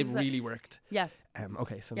 Yeah, you because do they've sweat. really worked. Yeah.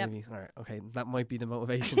 Okay, so Yep. maybe all right. Okay, that might be the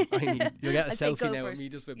motivation I need. You'll get a I'd say selfie go now for of it. me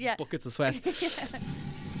just with Yeah. buckets of sweat.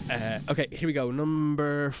 Okay, here we go.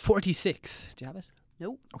 Number 46. Do you have it?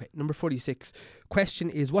 No. Okay, number 46. Question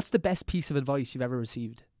is, what's the best piece of advice you've ever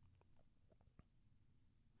received?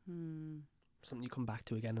 Something you come back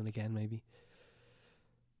to again and again, maybe.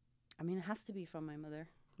 I mean, it has to be from my mother.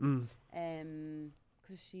 Because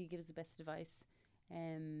she gives the best advice. I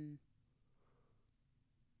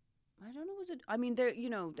don't know. Was it? I mean, there.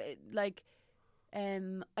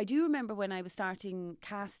 I do remember when I was starting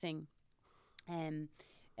casting.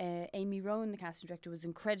 Amy Rowan, the casting director, was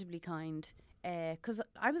incredibly kind. Because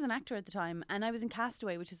I was an actor at the time, and I was in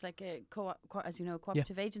Castaway, which is like a as you know,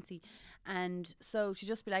 cooperative agency, and so she'd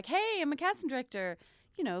just be like, "Hey, I'm a casting director,"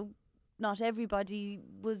 you know. Not everybody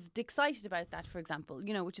was excited about that, for example,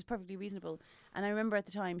 you know, which is perfectly reasonable. And I remember at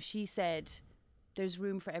the time she said, there's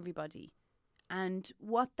room for everybody. And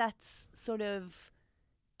what that's sort of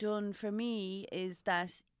done for me is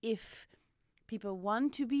that if people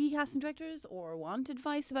want to be casting directors or want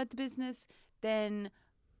advice about the business, then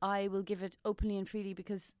I will give it openly and freely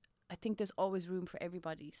because I think there's always room for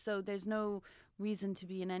everybody. So there's no reason to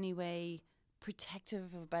be in any way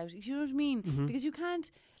protective about it. You know what I mean? Because you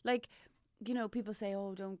can't, like, you know, people say,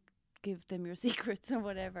 oh, don't give them your secrets or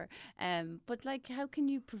whatever. But like, how can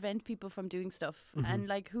you prevent people from doing stuff? And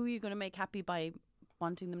like, who are you going to make happy by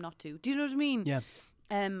wanting them not to? Do you know what I mean? Yeah.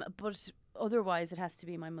 But otherwise, it has to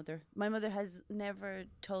be my mother. My mother has never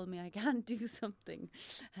told me I can't do something.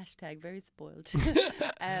 # very spoiled.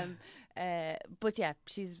 But yeah,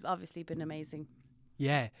 she's obviously been amazing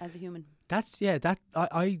Yeah. as a human.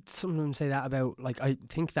 I sometimes say that about, like, I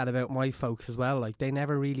think that about my folks as well. Like, they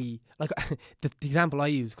never really, like, the example I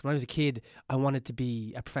use, when I was a kid, I wanted to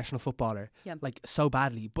be a professional footballer, Yeah. like, so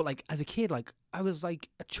badly. But, like, as a kid, like, I was, like,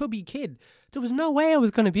 a chubby kid. There was no way I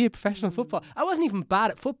was going to be a professional footballer. I wasn't even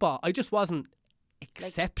bad at football. I just wasn't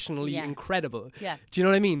exceptionally yeah. incredible. Yeah. Do you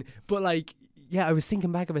know what I mean? But, like, yeah, I was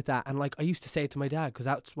thinking back about that, and, like, I used to say it to my dad, because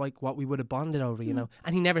that's, like, what we would have bonded over, you know?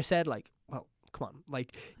 And he never said, like, well, come on,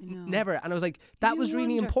 like, know. never. And I was like, that You was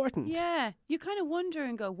really wonder- important. Yeah, you kind of wonder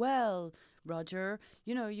and go, well, Roger,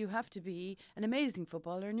 you know, you have to be an amazing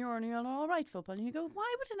footballer and you're only an all right footballer. And you go,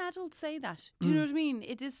 why would an adult say that? Do you know what I mean?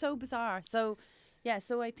 It is so bizarre. So, yeah,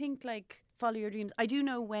 so I think, like, follow your dreams. I do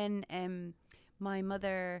know when my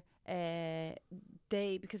mother,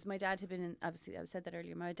 because my dad had been in, obviously, I said that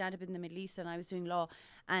earlier, my dad had been in the Middle East and I was doing law.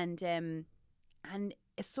 And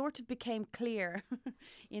it sort of became clear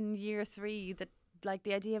in year 3 that, like,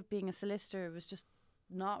 the idea of being a solicitor was just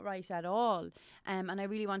not right at all. And I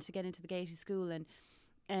really wanted to get into the Gaiety school, and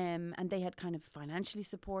they had kind of financially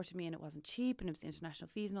supported me, and it wasn't cheap, and it was international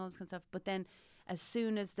fees and all this kind of stuff. But then as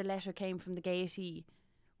soon as the letter came from the Gaiety,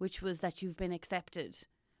 which was that you've been accepted,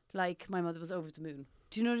 like, my mother was over the moon.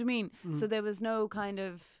 Do you know what I mean? So there was no kind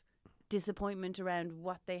of disappointment around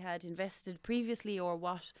what they had invested previously or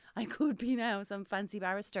what I could be now, some fancy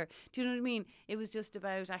barrister. Do you know what I mean? It was just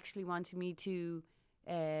about actually wanting me to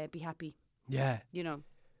be happy, Yeah. you know.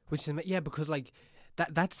 Which is, yeah, because, like,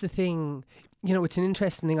 that's the thing, you know, it's an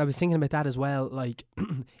interesting thing. I was thinking about that as well, like,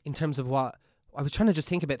 in terms of what, I was trying to just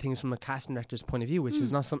think about things from a casting director's point of view, which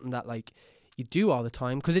is not something that, like, you do all the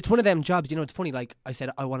time, because it's one of them jobs. You know, it's funny. Like I said,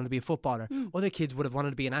 I wanted to be a footballer. Other kids would have wanted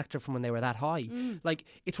to be an actor from when they were that high. Like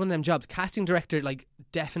it's one of them jobs. Casting director, like,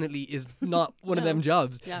 definitely is not one of them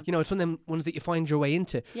jobs. Yeah. You know, it's one of them ones that you find your way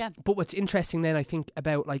into. Yeah. But what's interesting then, I think,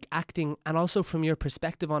 about like acting, and also from your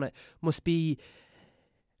perspective on it, must be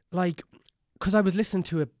like, because I was listening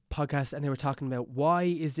to a podcast and they were talking about why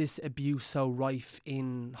is this abuse so rife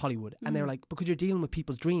in Hollywood, and they were like, because you're dealing with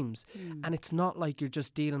people's dreams, and it's not like you're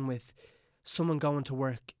just dealing with someone going to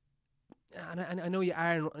work. And I know you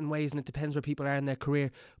are in ways, and it depends where people are in their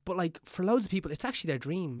career, but like for loads of people, it's actually their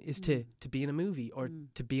dream is to be in a movie or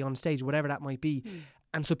to be on stage, whatever that might be.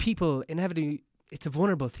 And so people inevitably, it's a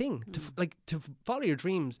vulnerable thing to follow your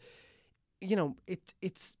dreams. You know,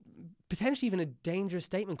 it's potentially even a dangerous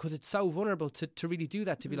statement, because it's so vulnerable to really do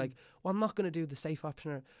that, to be like, well, I'm not going to do the safe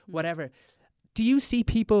option or whatever. Do you see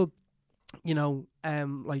people, you know,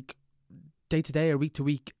 like day to day or week to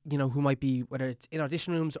week, you know, who might be, whether it's in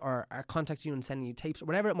audition rooms or are contacting you and sending you tapes or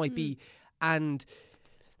whatever it might be, and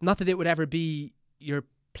not that it would ever be your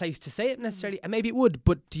place to say it necessarily, and maybe it would,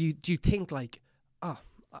 but do you think like, oh,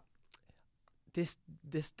 this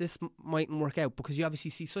mightn't work out, because you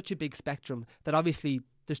obviously see such a big spectrum that obviously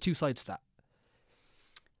there's two sides to that?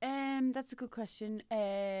 That's a good question.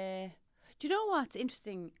 Do you know what's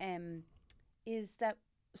interesting? Is that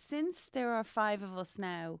since there are 5 of us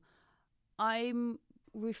now, I'm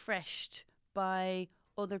refreshed by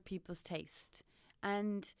other people's taste,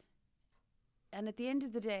 and at the end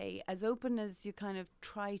of the day, as open as you kind of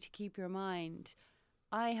try to keep your mind,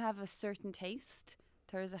 I have a certain taste.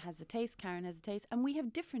 Teresa has a taste, Karen has a taste, and we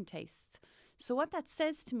have different tastes. So what that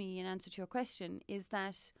says to me, in answer to your question, is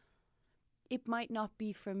that it might not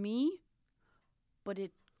be for me, but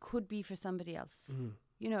it could be for somebody else.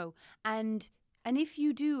 You know, and if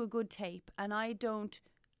you do a good tape and I don't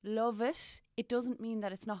love it, it doesn't mean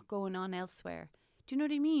that it's not going on elsewhere. Do you know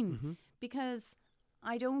what I mean? Because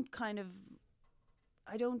I don't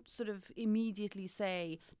sort of immediately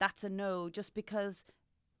say that's a no just because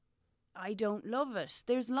I don't love it.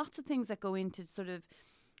 There's lots of things that go into sort of,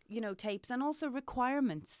 you know, tapes, and also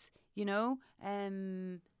requirements, you know.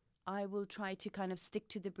 I will try to kind of stick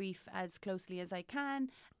to the brief as closely as I can,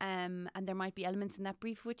 and there might be elements in that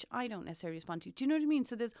brief which I don't necessarily respond to. Do you know what I mean?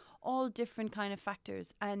 So there's all different kind of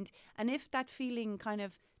factors, and if that feeling kind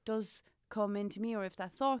of does come into me, or if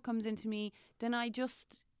that thought comes into me, then I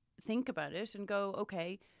just think about it and go,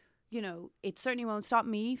 okay, you know, it certainly won't stop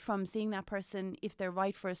me from seeing that person if they're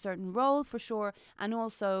right for a certain role, for sure. And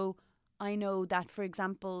also, I know that, for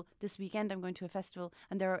example, this weekend I'm going to a festival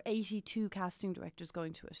and there are 82 casting directors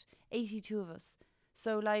going to it. 82 of us.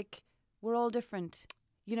 So, like, we're all different,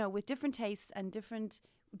 you know, with different tastes and different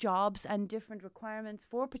jobs and different requirements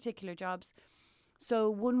for particular jobs. So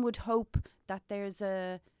one would hope that there's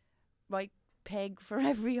a right peg for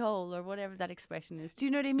every hole, or whatever that expression is. Do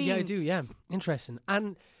you know what I mean? Yeah, I do, yeah. Interesting.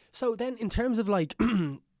 And so then in terms of like,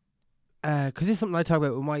 because this is something I talk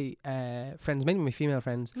about with my friends, mainly my female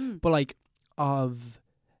friends, but like of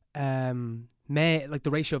men, like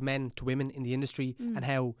the ratio of men to women in the industry, and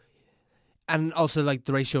how, and also like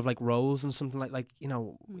the ratio of like roles and something like you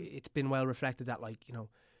know, it's been well reflected that, like, you know,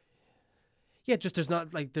 yeah, just there's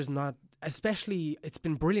not, especially it's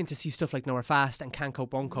been brilliant to see stuff like Nowhere Fast and Can't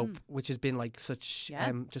Cope, Won't Cope, which has been like such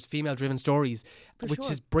just female driven stories,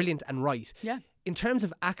 which is brilliant and right. Yeah. In terms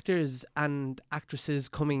of actors and actresses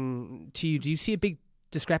coming to you, do you see a big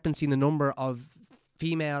discrepancy in the number of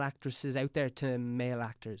female actresses out there to male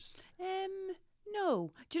actors?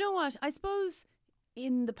 No. Do you know what? I suppose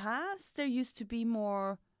in the past there used to be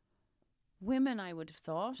more women, I would have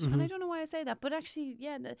thought. And I don't know why I say that, but actually,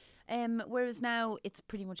 yeah. Whereas now it's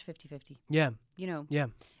pretty much 50-50. Yeah. You know? Yeah.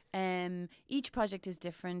 Each project is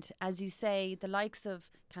different. As you say, the likes of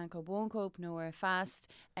Can't Cope, Won't Cope, Nowhere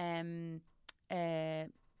Fast, A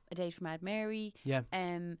Date for Mad Mary. Yeah.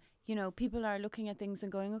 You know, people are looking at things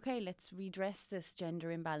and going, okay, let's redress this gender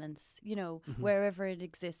imbalance, you know, wherever it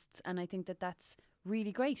exists. And I think that that's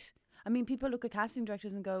really great. I mean, people look at casting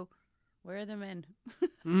directors and go, where are the men?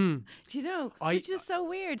 Do you know? Which is so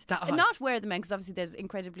weird. Not where are the men, because obviously there's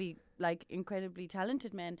incredibly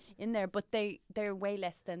talented men in there, but they're way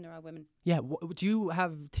less than there are women. Yeah. Do you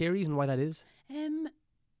have theories on why that is?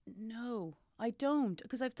 No, I don't,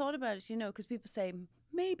 because I've thought about it, you know, because people say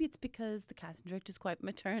maybe it's because the casting director is quite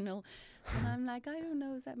maternal, and I'm like, I don't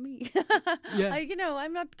know, is that me? Yeah. You know,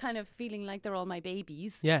 I'm not kind of feeling like they're all my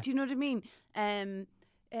babies. Yeah. Do you know what I mean?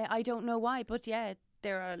 I don't know why, but yeah,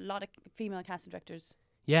 there are a lot of female casting directors.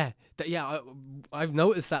 Yeah, I've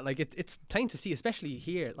noticed that. Like, it's plain to see, especially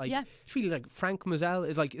here. Like, it's really like Frank Moselle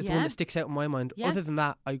is the one that sticks out in my mind. Yeah. Other than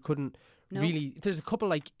that, I couldn't really. There's a couple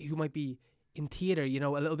like who might be in theatre, you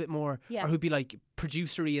know, a little bit more, Yeah. or who'd be like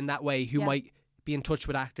producery in that way, who Yeah. might be in touch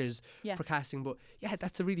with actors Yeah. for casting. But yeah,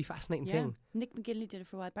 that's a really fascinating Yeah. thing. Nick McGinley did it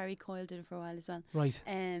for a while. Barry Coyle did it for a while as well. Right.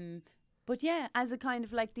 But yeah, as a kind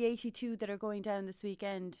of like the 82 that are going down this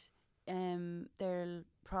weekend, there'll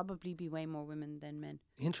probably be way more women than men.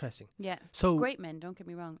 Interesting. Yeah. So Great men, don't get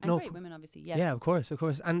me wrong. And No, great women, obviously. Yeah. yeah, of course.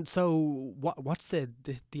 And so what's the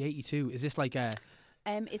 82? Is this like a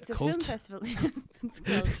It's a cult? film festival. it's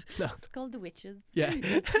called, No. it's called The Witches. Yeah.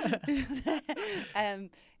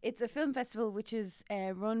 It's a film festival which is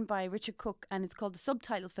run by Richard Cook, and it's called the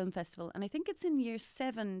Subtitle Film Festival. And I think it's in year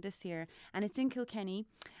 7 this year, and it's in Kilkenny.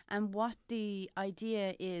 And what the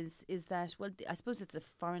idea is that, well, I suppose it's a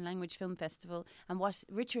foreign language film festival. And what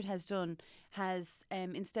Richard has done has,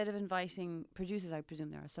 instead of inviting producers, I presume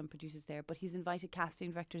there are some producers there, but he's invited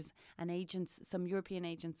casting directors and agents, some European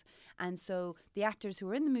agents. And so the actors who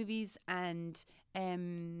are in the movies and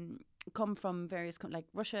come from various like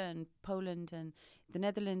Russia and Poland and the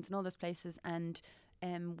Netherlands and all those places, and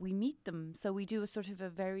we meet them. So we do a sort of a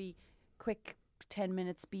very quick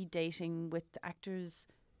 10-minute speed dating with actors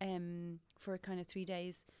for kind of 3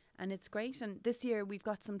 days, and it's great. And this year we've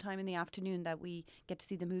got some time in the afternoon that we get to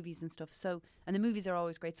see the movies and stuff. So, and the movies are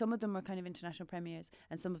always great. Some of them are kind of international premieres,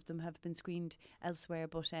 and some of them have been screened elsewhere,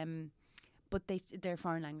 but they're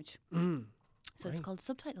foreign language. So it's Right. called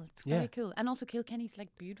Subtitle. It's Yeah. very cool. And also Kilkenny's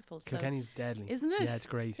like beautiful. So Kilkenny's deadly. isn't it? Yeah, it's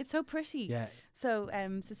great. It's so pretty. Yeah. So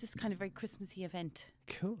so it's just kind of a very Christmassy event.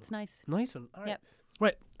 Cool. It's nice. Nice one. All right. Yep.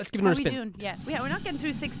 Right, let's give it How are another we spin. doing? Yeah, we're not getting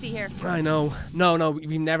through 60 here. I know. No,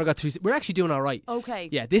 we've never got through. We're actually doing all right. Okay.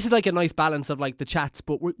 Yeah, this is like a nice balance of like the chats,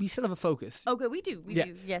 but we still have a focus. Okay, we do. We yeah.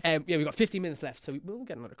 do. Yes. Yeah, we've got 50 minutes left, so we'll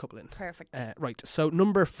get another couple in. Perfect. Right, so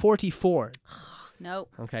number 44. No.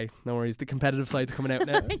 Okay, no worries. The competitive side's coming out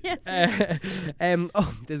now. Yes.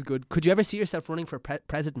 Oh, this is good. Could you ever see yourself running for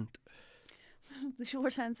president? The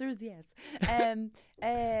short answer is yes.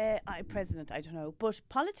 President, I don't know, but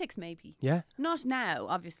politics maybe. Yeah. Not now,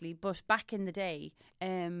 obviously, but back in the day.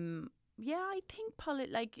 Yeah, I think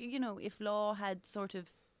like, you know, if law had sort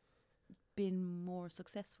of been more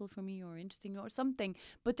successful for me or interesting or something,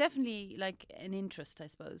 but definitely like an interest, I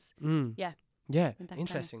suppose. Yeah. Yeah, in that kind of-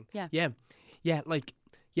 interesting. yeah. Yeah, like,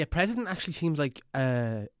 president actually seems like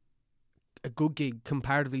a good gig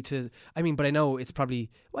comparatively to, I mean, but I know it's probably,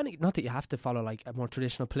 well, not that you have to follow like a more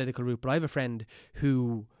traditional political route, but I have a friend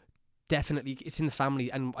who definitely, it's in the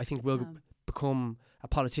family, and I think will become a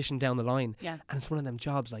politician down the line. Yeah. And it's one of them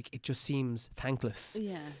jobs, like, it just seems thankless,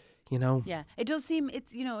 Yeah. you know? Yeah. It does seem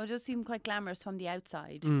quite glamorous from the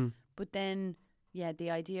outside. But then, yeah, the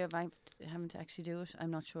idea of having to actually do it, I'm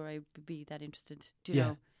not sure I would be that interested. Do you Yeah.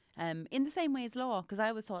 know? In the same way as law, because I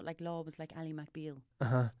always thought like law was like Ally McBeal.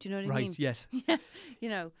 Uh-huh. Do you know what I Right, mean? yes. Yeah, you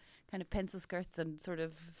know, kind of pencil skirts and sort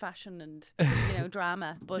of fashion and you know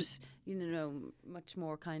drama, but you know much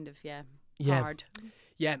more kind of Yeah. hard.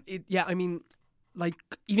 Yeah, I mean, like,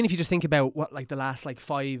 even if you just think about what, like, the last, like,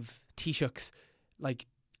 5 Taoiseachs, like,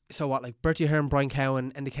 so what, like, Bertie Ahern, Brian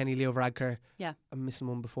Cowan, Enda Kenny, Leo Varadkar. Yeah. I'm missing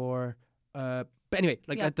one before. But anyway,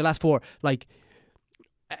 like, Yeah. the last 4, like,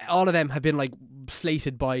 all of them have been, like,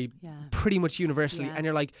 slated by Yeah. pretty much universally. Yeah. And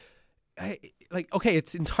you're like, okay,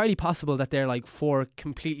 it's entirely possible that they're, like, 4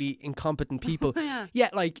 completely incompetent people. Yeah. Yeah,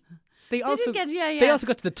 like, they also... did get, They also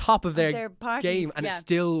got to the top of their parties, game, and yeah. it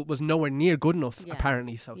still was nowhere near good enough, Yeah.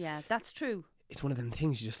 apparently. So Yeah, that's true. it's one of them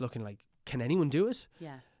things you're just looking like, can anyone do it?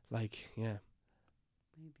 Yeah, Like, yeah,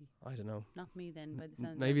 maybe I don't know. not me then. By the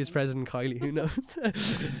sound. Maybe it's President Kylie, who knows?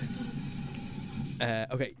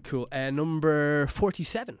 Okay, cool. Number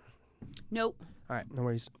 47. No, All right, no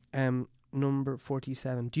worries. Number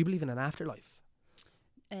 47. Do you believe in an afterlife?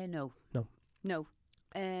 no, No. no.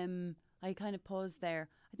 I kind of paused there.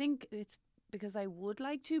 I think it's because I would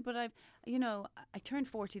like to, but I turned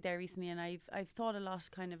 40 there recently, and I've thought a lot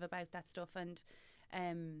kind of about that stuff, and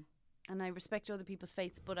I respect other people's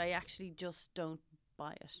faiths, but I actually just don't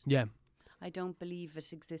buy it. Yeah. I don't believe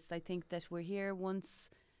it exists. I think that we're here once,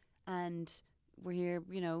 and we're here,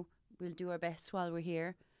 you know, we'll do our best while we're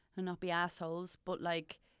here and not be assholes, but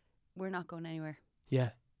like, we're not going anywhere. Yeah.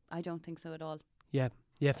 I don't think so at all. Yeah.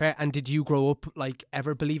 Yeah, fair. And did you grow up, like,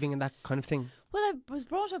 ever believing in that kind of thing? Well, I was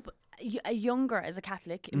brought up younger as a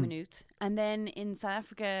Catholic in Maynooth, and then in South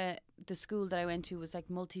Africa, the school that I went to was like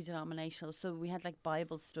multi-denominational, so we had like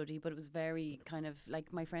Bible study, but it was very kind of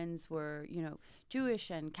like, my friends were, you know, Jewish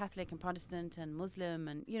and Catholic and Protestant and Muslim,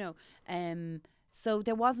 and you know, so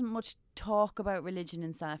there wasn't much talk about religion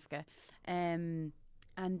in South Africa, and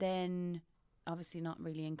then obviously not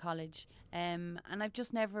really in college, and I've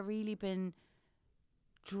just never really been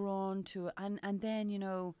drawn to it, and then, you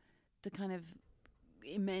know, the kind of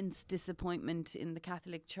immense disappointment in the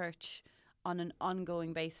Catholic Church on an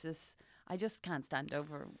ongoing basis. I just can't stand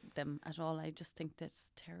over them at all. I just think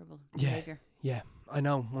that's terrible behaviour. Yeah, I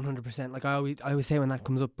know, 100%. Like I always say when that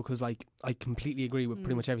comes up, because like I completely agree with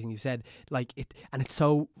pretty much everything you said. Like and it's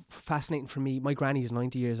so fascinating for me. My granny's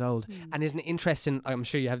 90 years old, and isn't it interesting? I'm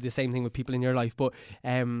sure you have the same thing with people in your life, but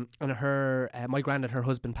and my granddad, her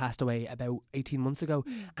husband passed away about 18 months ago,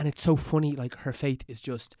 and it's so funny. Like her faith is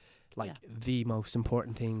just like the most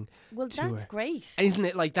important thing. Well, to that's her. great. Isn't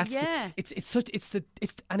it? Like that's Yeah.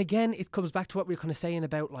 and again it comes back to what we were kind of saying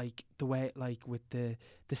about like the way, like with the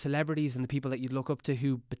celebrities and the people that you look up to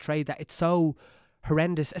who betrayed that. It's so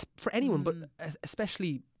horrendous for anyone, but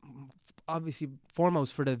especially obviously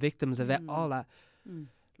foremost for the victims of it, all that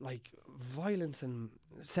like violence and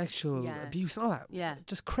sexual abuse and all that. Yeah.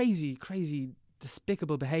 Just crazy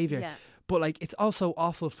despicable behaviour. Yeah. But like it's also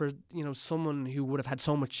awful for, you know, someone who would have had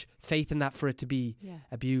so much faith in that for it to be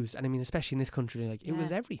abused. And I mean, especially in this country, like it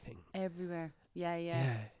was everything. Everywhere.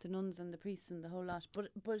 Yeah. The nuns and the priests and the whole lot. But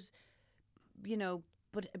you know,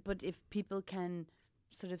 but if people can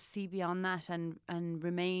sort of see beyond that and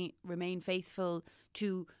remain faithful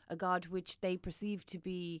to a God which they perceive to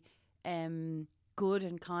be good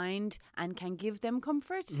and kind and can give them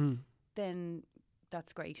comfort, then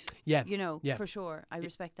that's great. Yeah. You know, Yeah. for sure. I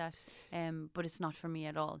respect that. But it's not for me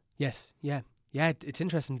at all. Yes. Yeah. Yeah. It's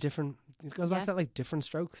interesting. Different. It goes back to that, like different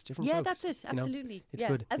strokes, different. Yeah, folks, that's it. you know? Absolutely. It's yeah.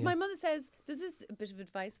 good. As yeah. my mother says, this is a bit of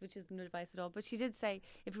advice, which isn't advice at all, but she did say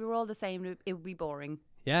if we were all the same, it would be boring.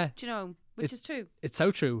 Yeah. Do you know? Which is true. It's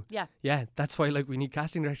so true. Yeah. Yeah. That's why like we need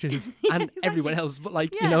casting directors and exactly. everyone else. But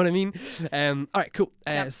like, Yeah. you know what I mean? All right. Cool.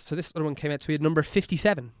 Yep. So this other one came out to me at number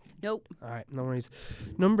 57. Nope. All right, no worries.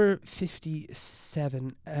 Number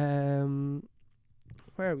 57.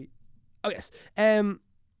 Where are we? Oh yes.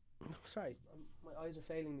 Sorry, my eyes are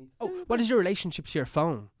failing me. Oh, what is your relationship to your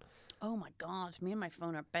phone? Oh my God, me and my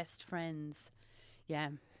phone are best friends. Yeah,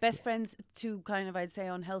 best friends to kind of, I'd say,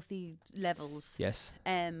 unhealthy levels. Yes.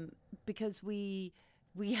 Because we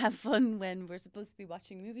have fun when we're supposed to be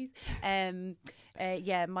watching movies.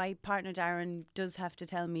 Yeah, my partner Darren does have to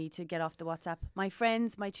tell me to get off the WhatsApp. My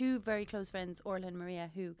friends, my two very close friends, Orla and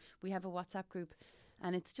Maria, who we have a WhatsApp group,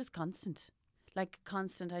 and it's just constant. Like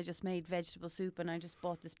constant. I just made vegetable soup and I just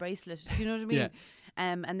bought this bracelet. Do you know what I mean? Yeah.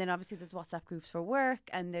 And then obviously there's WhatsApp groups for work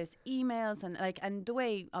and there's emails and the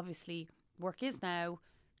way obviously work is now,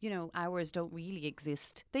 you know, hours don't really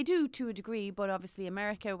exist. They do to a degree, but obviously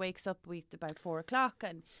America wakes up with about 4 o'clock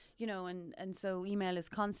and, you know, and so email is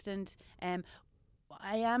constant.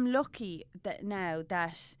 I am lucky that now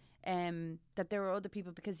that there are other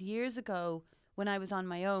people, because years ago when I was on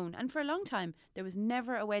my own, and for a long time, there was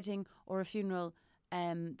never a wedding or a funeral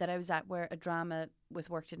that I was at where a drama with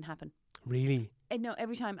work didn't happen. Really? No,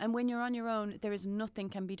 every time. And when you're on your own, there is nothing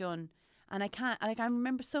can be done. And I can't, like, I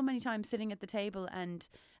remember so many times sitting at the table and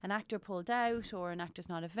an actor pulled out or an actor's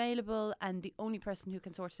not available and the only person who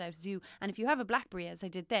can sort it out is you. And if you have a BlackBerry, as I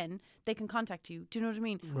did then, they can contact you. Do you know what I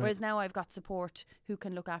mean? Right. Whereas now I've got support who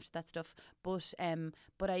can look after that stuff. But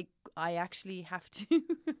I actually have to,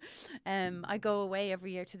 I go away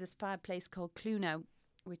every year to this fab place called Clunow,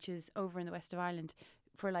 which is over in the west of Ireland,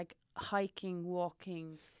 for like hiking,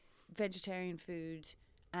 walking, vegetarian food.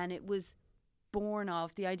 And it was born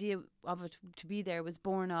of, the idea of it to be there was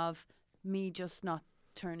born of me just not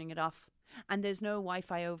turning it off. And there's no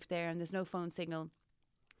Wi-Fi over there and there's no phone signal.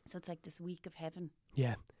 So it's like this week of heaven.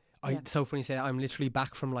 Yeah. Yeah. It's so funny you say that. I'm literally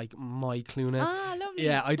back from like my Cluna. Ah, lovely.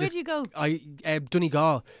 Yeah, Where'd you go?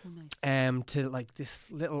 Donegal. Oh, nice. To like this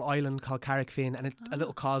little island called Carrickfinn, and a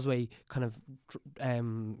little causeway kind of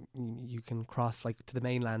you can cross like to the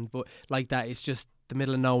mainland, but like that it's just the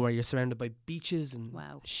middle of nowhere. You're surrounded by beaches and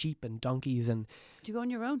Wow. sheep and donkeys, and Do you go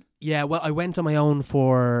on your own? yeah, well I went on my own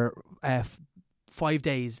for 5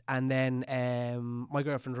 days, and then my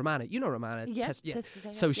girlfriend Romana, you know Romana, Yeah.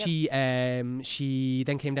 so she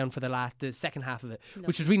then came down for the second half of it, which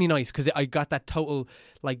Lovely. was really nice because I got that total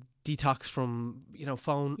like detox from, you know,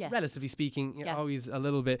 phone, Yes. relatively speaking, Yeah. always a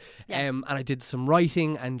little bit. Yeah. And I did some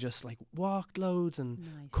writing and just like walked loads and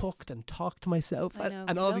Nice. cooked and talked to myself I and, know, and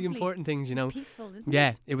it's all lovely. the important things, you know. Peaceful, isn't Yeah,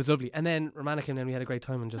 it? it was lovely. And then Romana came down, we had a great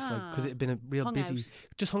time and just like, because it had been a real Hung busy, out.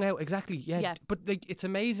 just hung out, exactly. Yeah. Yeah. But like, it's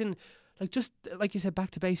amazing. Like just like you said,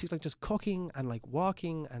 back to basics, like just cooking and like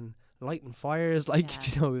walking and lighting fires, like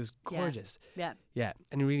Yeah. you know, it was Yeah. gorgeous. Yeah. Yeah,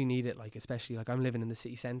 and you really need it, like especially like I'm living in the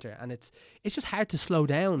city centre, and it's just hard to slow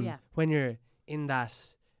down Yeah. when you're in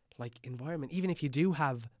that like environment. Even if you do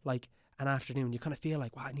have like an afternoon, you kind of feel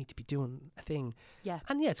like, wow, I need to be doing a thing. Yeah.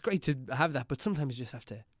 And yeah, it's great to have that, but sometimes you just have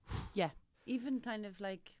to. Yeah. Even kind of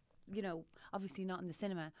like you know, obviously not in the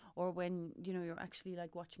cinema or when, you know, you're actually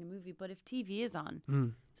like watching a movie. But if TV is on,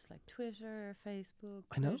 it's like Twitter, Facebook,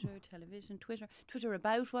 I know. Twitter, television, Twitter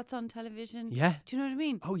about what's on television. Yeah. Do you know what I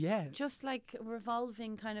mean? Oh yeah. Just like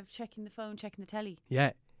revolving, kind of checking the phone, checking the telly.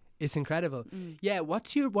 Yeah. It's incredible. Yeah.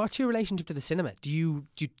 What's your relationship to the cinema? Do you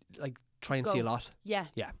like try and see a Go. lot? Yeah.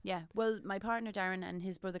 Yeah. Yeah. Well, my partner Darren and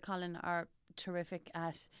his brother Colin are terrific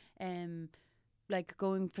at like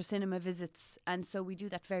going for cinema visits, and so we do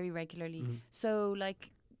that very regularly. So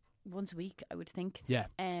like once a week, I would think. Yeah.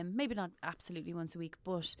 Maybe not absolutely once a week,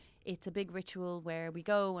 but it's a big ritual where we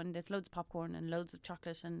go and there's loads of popcorn and loads of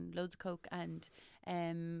chocolate and loads of Coke, and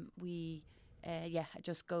we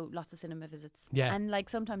just go lots of cinema visits. Yeah. And like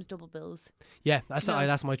sometimes double bills. Yeah, that's No.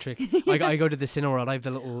 that's my trick. I go to the Cineworld. I have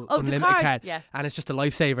the little Oh, the unlimited card. card, Yeah. and it's just a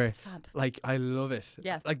lifesaver. It's fab. Like I love it.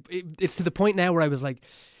 Yeah. Like it's to the point now where I was like,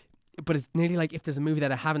 but it's nearly like if there's a movie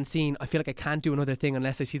that I haven't seen, I feel like I can't do another thing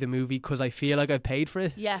unless I see the movie because I feel like I've paid for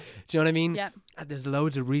it. Yeah. Do you know what I mean? Yeah. And there's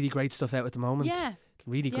loads of really great stuff out at the moment. Yeah.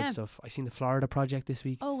 Really good Yeah. stuff. I seen the Florida Project this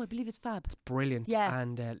week. Oh, I believe it's fab. It's brilliant. Yeah.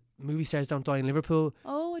 And Movie Stars Don't Die in Liverpool.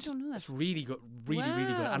 Oh, I don't know that. It's really good. Really good.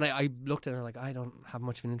 Wow. And I looked at it and like, I don't have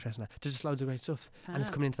much of an interest in that. There's just loads of great stuff. And it's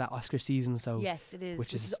Fab. coming into that Oscar season, so Yes, it is. which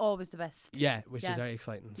Which is- is always the best. yeah, which Yeah. is very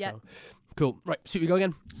exciting. Yeah. So cool. Right, so we go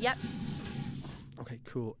again. Yep. Okay,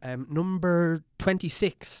 cool. Number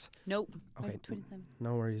 26. Nope. Okay. 27.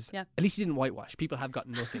 No worries. Yeah. At least you didn't whitewash. People have got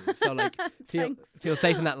nothing. So like feel Thanks.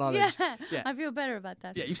 safe in that knowledge. Yeah. Yeah. I feel better about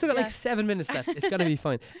that. Yeah, you've still got like 7 minutes left. It's gonna be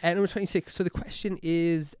fine. Number 26. So the question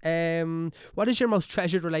is, what is your most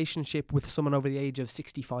treasured relationship with someone over the age of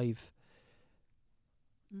 65?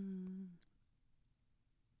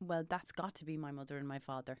 Well, that's got to be my mother and my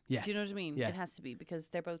father. Yeah. Do you know what I mean? Yeah. It has to be because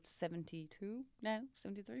they're both 72 now,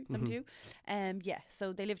 73, Mm-hmm. 72. Yeah,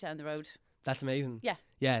 so they live down the road. That's amazing. Yeah.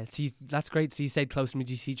 Yeah. See, that's great. So you stayed close to me.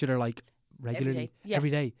 Do you see each other like regularly? day. Yeah. Every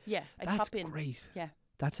day. Yeah, I That's pop in. great. Yeah,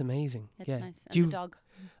 That's amazing. it's yeah. nice. Do And you? the dog.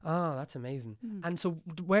 Oh, that's amazing. Mm. And so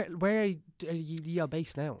where are you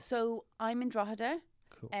based now? So I'm in Drogheda,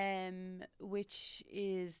 Cool. which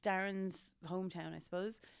is Darren's hometown, I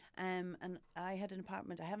suppose. And I have an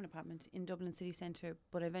apartment in Dublin city centre,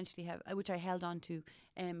 but I eventually which I held on to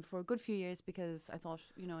for a good few years because I thought,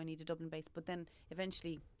 you know, I need a Dublin base. But then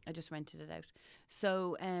eventually I just rented it out.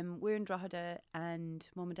 So we're in Drogheda, and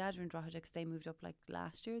Mum and Dad are in Drogheda because they moved up like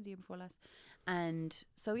the year before last. And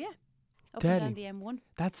so, yeah, up and down Deadly. the M1.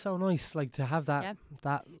 That's so nice. Like to have that. Yeah.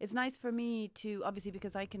 That. It's nice for me to, obviously,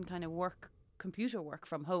 because I can kind of computer work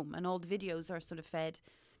from home, and all the videos are sort of fed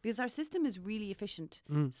because our system is really efficient.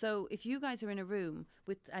 So if you guys are in a room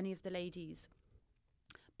with any of the ladies,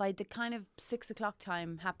 by the kind of 6 o'clock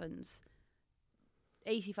time happens,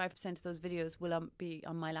 85% of those videos will be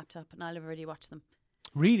on my laptop, and I'll have already watched them.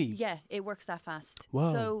 Really? Yeah, it works that fast.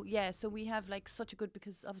 Wow. So yeah, so we have like such a good,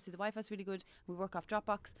 because obviously the Wi-Fi is really good. We work off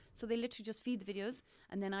Dropbox, so they literally just feed the videos,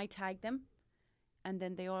 and then I tag them, and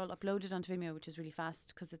then they all upload it onto Vimeo, which is really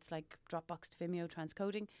fast because it's like Dropbox to Vimeo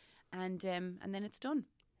transcoding, and then it's done.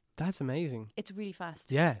 That's amazing. It's really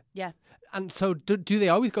fast. Yeah. Yeah. And so do they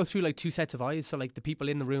always go through like two sets of eyes? So like the people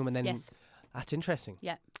in the room and then. Yes. That's interesting.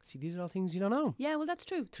 Yeah. See, these are all things you don't know. Yeah. Well, that's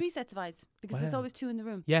true. 3 sets of eyes because there's Wow. always 2 in the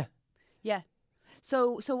room. Yeah. Yeah.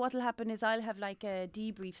 So what'll happen is I'll have like a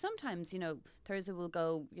debrief. Sometimes, you know, Thursday will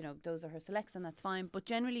go, you know, those are her selects and that's fine. But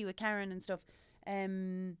generally with Karen and stuff,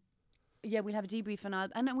 yeah, we'll have a debrief,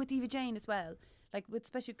 and with Eva Jane as well. Like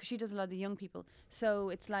especially because she does a lot of the young people. So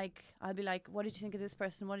it's like I'll be like, what did you think of this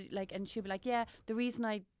person? What did you like? And she'll be like, yeah, the reason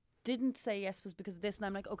I didn't say yes was because of this. And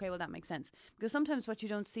I'm like, okay, well that makes sense. Because sometimes what you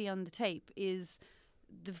don't see on the tape is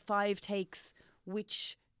the 5 takes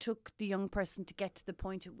which took the young person to get to the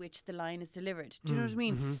point at which the line is delivered. Do you know what I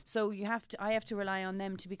mean? So I have to rely on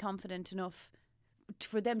them to be confident enough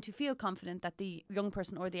for them to feel confident that the young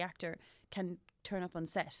person or the actor can turn up on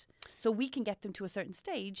set. So we can get them to a certain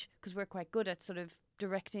stage because we're quite good at sort of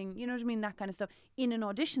directing, you know what I mean, that kind of stuff in an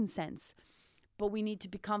audition sense. But we need to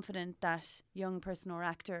be confident that young person or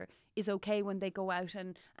actor is okay when they go out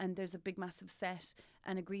and there's a big massive set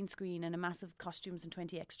and a green screen and a massive costumes and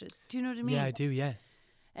 20 extras. Do you know what I mean? Yeah, I do. Yeah.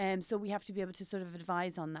 So we have to be able to sort of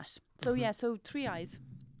advise on that. So yeah, so 3 eyes.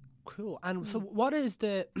 Cool. And so what is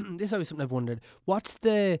the this is always something I've wondered. What's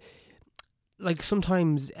the like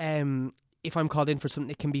sometimes if I'm called in for something,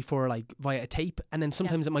 it can be for like via a tape, and then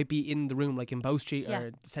sometimes it might be in the room, like in Bow Street Yeah.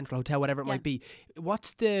 or Central Hotel, whatever it Yeah. might be.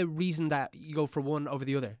 What's the reason that you go for one over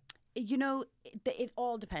the other? You know, it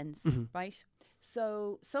all depends, right?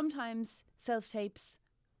 So sometimes self-tapes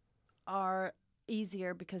are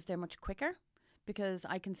easier because they're much quicker, because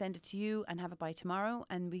I can send it to you and have it by tomorrow,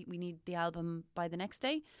 and we need the album by the next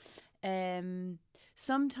day.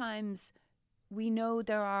 Sometimes we know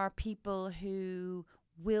there are people who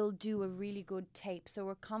will do a really good tape, so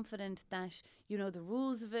we're confident that you know the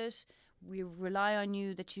rules of it. We rely on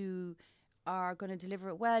you that you are going to deliver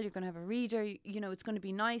it well. You're going to have a reader. You know, it's going to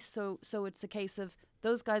be nice. So it's a case of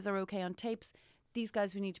those guys are okay on tapes. These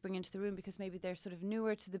guys we need to bring into the room because maybe they're sort of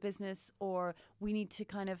newer to the business, or we need to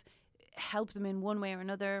kind of help them in one way or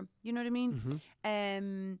another. You know what I mean?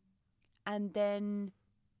 And then,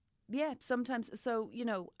 yeah, sometimes. So you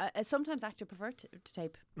know, sometimes actors prefer to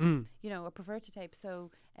tape. You know, or prefer to tape.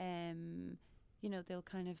 So you know, they'll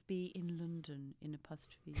kind of be in London in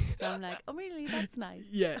apostrophe. So I'm like, oh really? That's nice.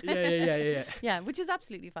 Yeah. Yeah, which is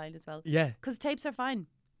absolutely fine as well. Yeah. Because tapes are fine.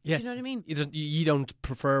 Yes. Do you know what I mean? You don't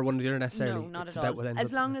prefer one or the other necessarily. No, not it's at about all. what ends As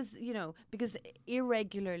up- long as, you know, because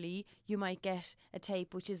irregularly you might get a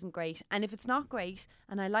tape which isn't great. And if it's not great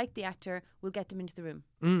and I like the actor, we'll get them into the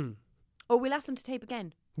room. Or we'll ask them to tape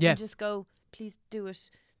again. Yeah. And just go, please do it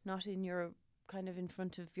not in your kind of in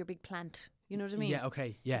front of your big plant. You know what I mean? Yeah,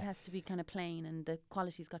 okay, yeah. It has to be kind of plain and the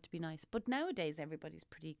quality's got to be nice. But nowadays everybody's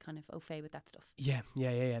pretty kind of au fait with that stuff. Yeah.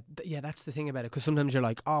 Yeah, that's the thing about it. Because sometimes you're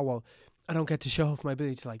like, oh, well, I don't get to show off my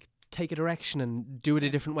ability to like take a direction and do it a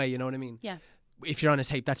different way. You know what I mean? Yeah. If you're on a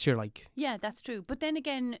tape, that's your like... Yeah, that's true. But then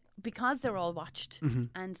again, because they're all watched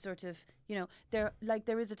and sort of, you know,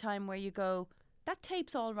 there is a time where you go, that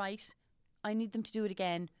tape's all right. I need them to do it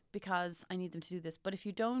again because I need them to do this. But if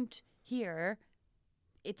you don't hear,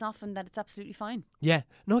 it's often that it's absolutely fine. Yeah.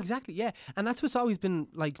 No, exactly. Yeah. And that's what's always been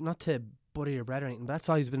like, not to butter your bread or anything, but that's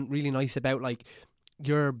always been really nice about like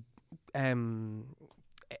your casting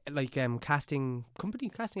company,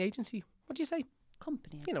 casting agency. What do you say?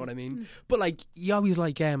 Company. You know what I mean? But like, you always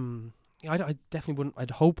like, I definitely wouldn't,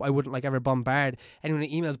 I'd hope I wouldn't like ever bombard anyone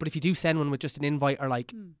with emails, but if you do send one with just an invite or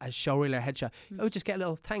like a showreel or headshot, I would just get a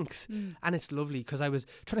little thanks. And it's lovely because I was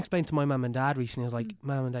trying to explain to my mum and dad recently, I was like,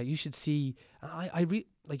 Mum and Dad, you should see,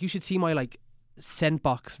 you should see my like sent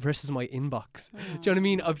box versus my inbox. Do you know what I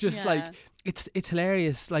mean? Of just like, it's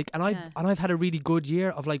hilarious. Like, and I've had a really good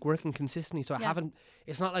year of like working consistently. So I haven't,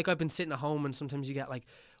 it's not like I've been sitting at home and sometimes you get like,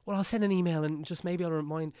 well, I'll send an email and just maybe I'll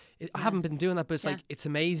remind. I haven't been doing that, but it's like, it's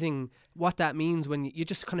amazing what that means when you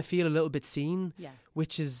just kind of feel a little bit seen,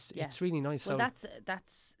 which is, it's really nice. Well, so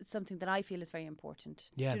that's something that I feel is very important.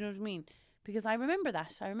 Yeah. Do you know what I mean? Because I remember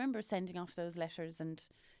that. I remember sending off those letters and,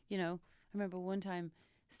 you know, I remember one time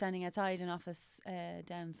standing outside an office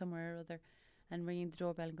down somewhere or other and ringing the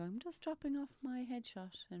doorbell and going, I'm just dropping off my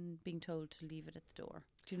headshot and being told to leave it at the door.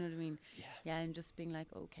 Do you know what I mean? Yeah, and just being like,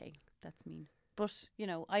 okay, that's mean. But, you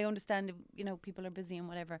know, I understand, if, you know, people are busy and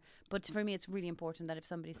whatever. But for me, it's really important that if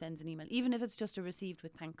somebody sends an email, even if it's just a received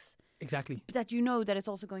with thanks, exactly, that you know that it's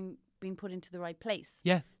also being put into the right place.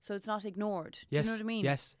 Yeah. So it's not ignored. Yes. Do you know what I mean?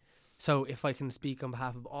 Yes. So if I can speak on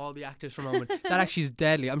behalf of all the actors for a moment, that actually is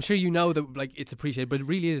deadly. I'm sure you know that like it's appreciated, but it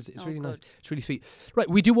really is. It's really nice. It's really sweet. Right,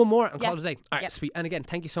 we do one more and call it a day. All right, sweet. And again,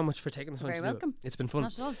 thank you so much for taking the time Very to welcome. do it. It's been fun.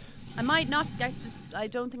 Not at all. I might not get this. I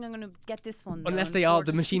don't think I'm going to get this one. Unless though,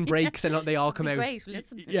 the machine breaks and they all come out. Great,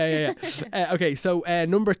 listen. Yeah. Okay, so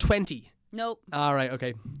number 20. Nope. All right,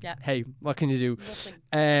 okay. Yeah. Hey, what can you do?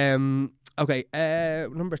 Nothing. Okay,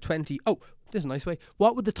 number 20. Oh, this is a nice way.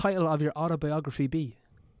 What would the title of your autobiography be?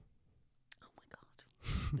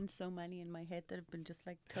 Been so many in my head that have been just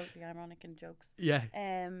like totally ironic and jokes. Yeah.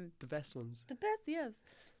 The best ones. The best, yes.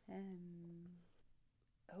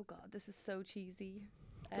 Oh God, this is so cheesy.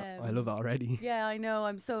 I love it already. Yeah, I know.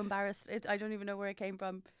 I'm so embarrassed. I don't even know where it came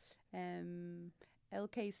from.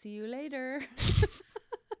 LK, see you later.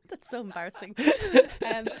 That's so embarrassing.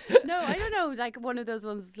 No, I don't know. Like one of those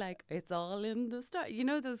ones, like it's all in the start. You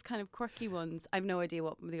know those kind of quirky ones. I have no idea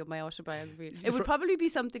what my autobiography is. It would probably be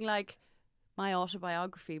something like My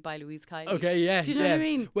Autobiography by Louise Kiley. Okay, yeah. Do you know what I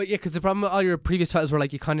mean? Well, yeah, because the problem with all your previous titles were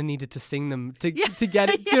like you kind of needed to sing them to get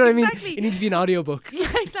it. Do you know what I mean? Exactly. It needs to be an audiobook.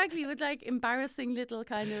 Yeah, exactly. With like embarrassing little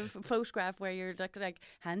kind of photograph where you're like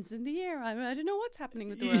hands in the air. I don't know what's happening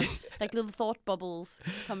with the world. Like little thought bubbles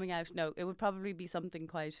coming out. No, it would probably be something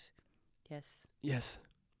quite, Yes.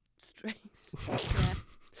 straight. Yeah.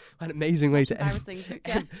 An amazing way to end. Embarrassing.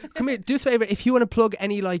 Yeah. Come here, do us a favour. If you want to plug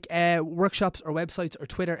any like workshops or websites or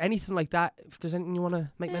Twitter, anything like that, if there's anything you want to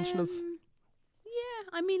make mention of. Yeah,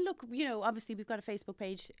 I mean, look, you know, obviously we've got a Facebook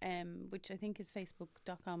page, which I think is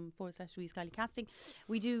facebook.com/Louise Kiley Casting.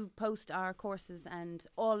 We do post our courses and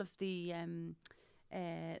all of the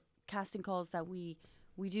casting calls that we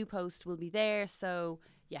do post will be there. So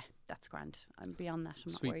yeah, that's grand. I'm beyond that. I'm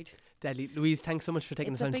Sweet. not worried. Deadly. Louise, thanks so much for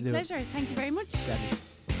taking It's the a time big to do pleasure. Thank you very much. it. Deadly.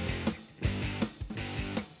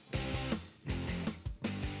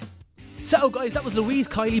 So guys, that was Louise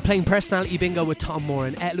Kiley playing Personality Bingo with Tom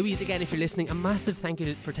Moran. Louise, again, if you're listening, a massive thank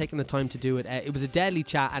you for taking the time to do it. It was a deadly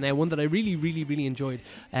chat, and one that I really, really, really enjoyed.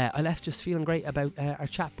 I left just feeling great about our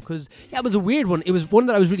chat because, yeah, it was a weird one. It was one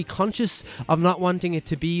that I was really conscious of not wanting it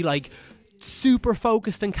to be like super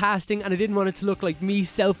focused on casting, and I didn't want it to look like me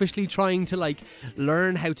selfishly trying to like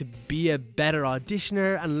learn how to be a better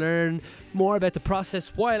auditioner and learn more about the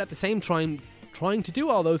process, while at the same time trying to do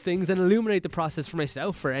all those things and illuminate the process for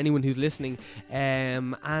myself, for anyone who's listening,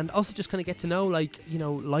 and also just kind of get to know, like, you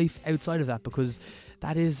know, life outside of that, because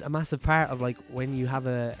that is a massive part of like when you have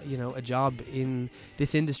a, you know, a job in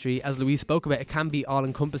this industry. As Louise spoke about, it can be all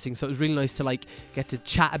encompassing, so it was really nice to like get to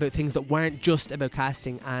chat about things that weren't just about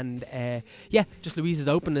casting. And yeah, just Louise's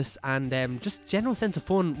openness and just general sense of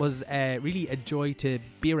fun was really a joy to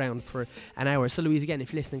be around for an hour. So Louise, again,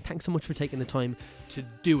 if you're listening, thanks so much for taking the time to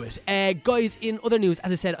do it. Guys, in other news,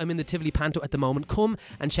 as I said, I'm in the Tivoli Panto at the moment. Come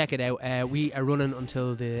and check it out. We are running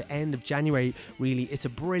until the end of January, really. It's a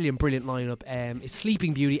brilliant lineup. It's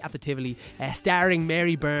Sleeping Beauty at the Tivoli, starring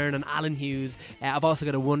Mary Byrne and Alan Hughes. I've also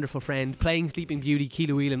got a wonderful friend playing Sleeping Beauty,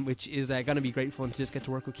 Keela Whelan, which is going to be great fun to just get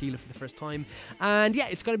to work with Keela for the first time. And yeah,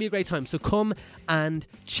 it's going to be a great time, so come and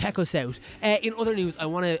check us out. In other news, I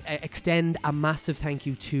want to extend a massive thank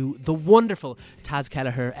you to the wonderful Taz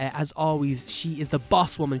Kelleher. As always, she is the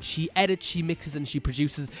boss woman. She edits, she mixes, and she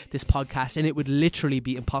produces this podcast, and it would literally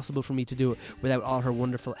be impossible for me to do it without all her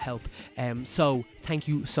wonderful help. So thank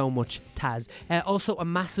you so much, Taz. Also, a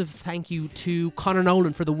massive thank you to Connor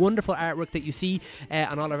Nolan for the wonderful artwork that you see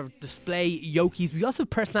on all our display Yokies. We also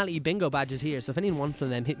have personality bingo badges here, so if anyone wants one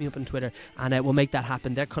of them, hit me up on Twitter and we'll make that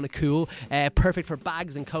happen. They're kind of cool, perfect for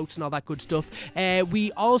bags and coats and all that good stuff.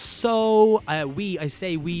 We also, I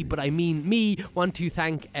say we, but I mean me, want to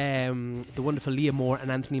thank the wonderful Leah Moore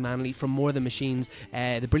and Anthony Manley from More Than Machines,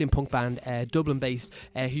 the brilliant punk band, Dublin based,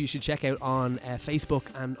 who you should check out on Facebook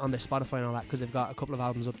and on their Spotify and all that, because they've got a couple of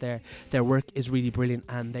albums up there. Their work is really brilliant,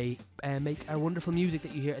 and they make our wonderful music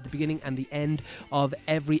that you hear at the beginning and the end of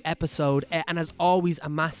every episode. And as always, a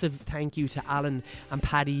massive thank you to Alan and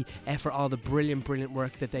Paddy for all the brilliant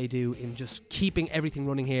work that they do in just keeping everything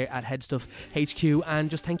running here at Headstuff HQ. And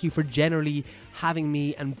just thank you for generally having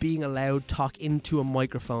me and being allowed talk into a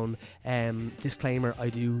microphone. Disclaimer, I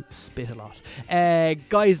do spit a lot.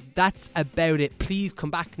 Guys, that's about it. Please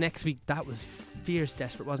come back next week. That was fierce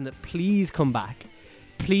desperate, wasn't it? Please come back.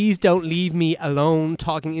 Please don't leave me alone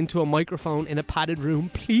talking into a microphone in a padded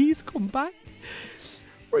room. Please come back,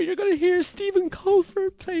 where you're going to hear Stephen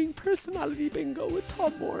Colford playing Personality Bingo with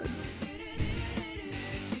Tom Moran.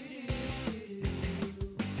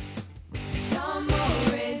 Tom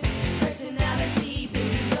Moran's Personality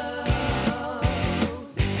Bingo.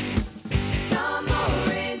 Tom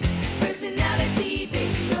Moran's Personality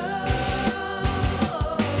Bingo.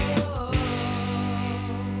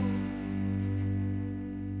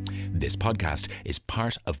 This podcast is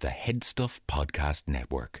part of the Headstuff Podcast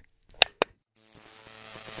Network.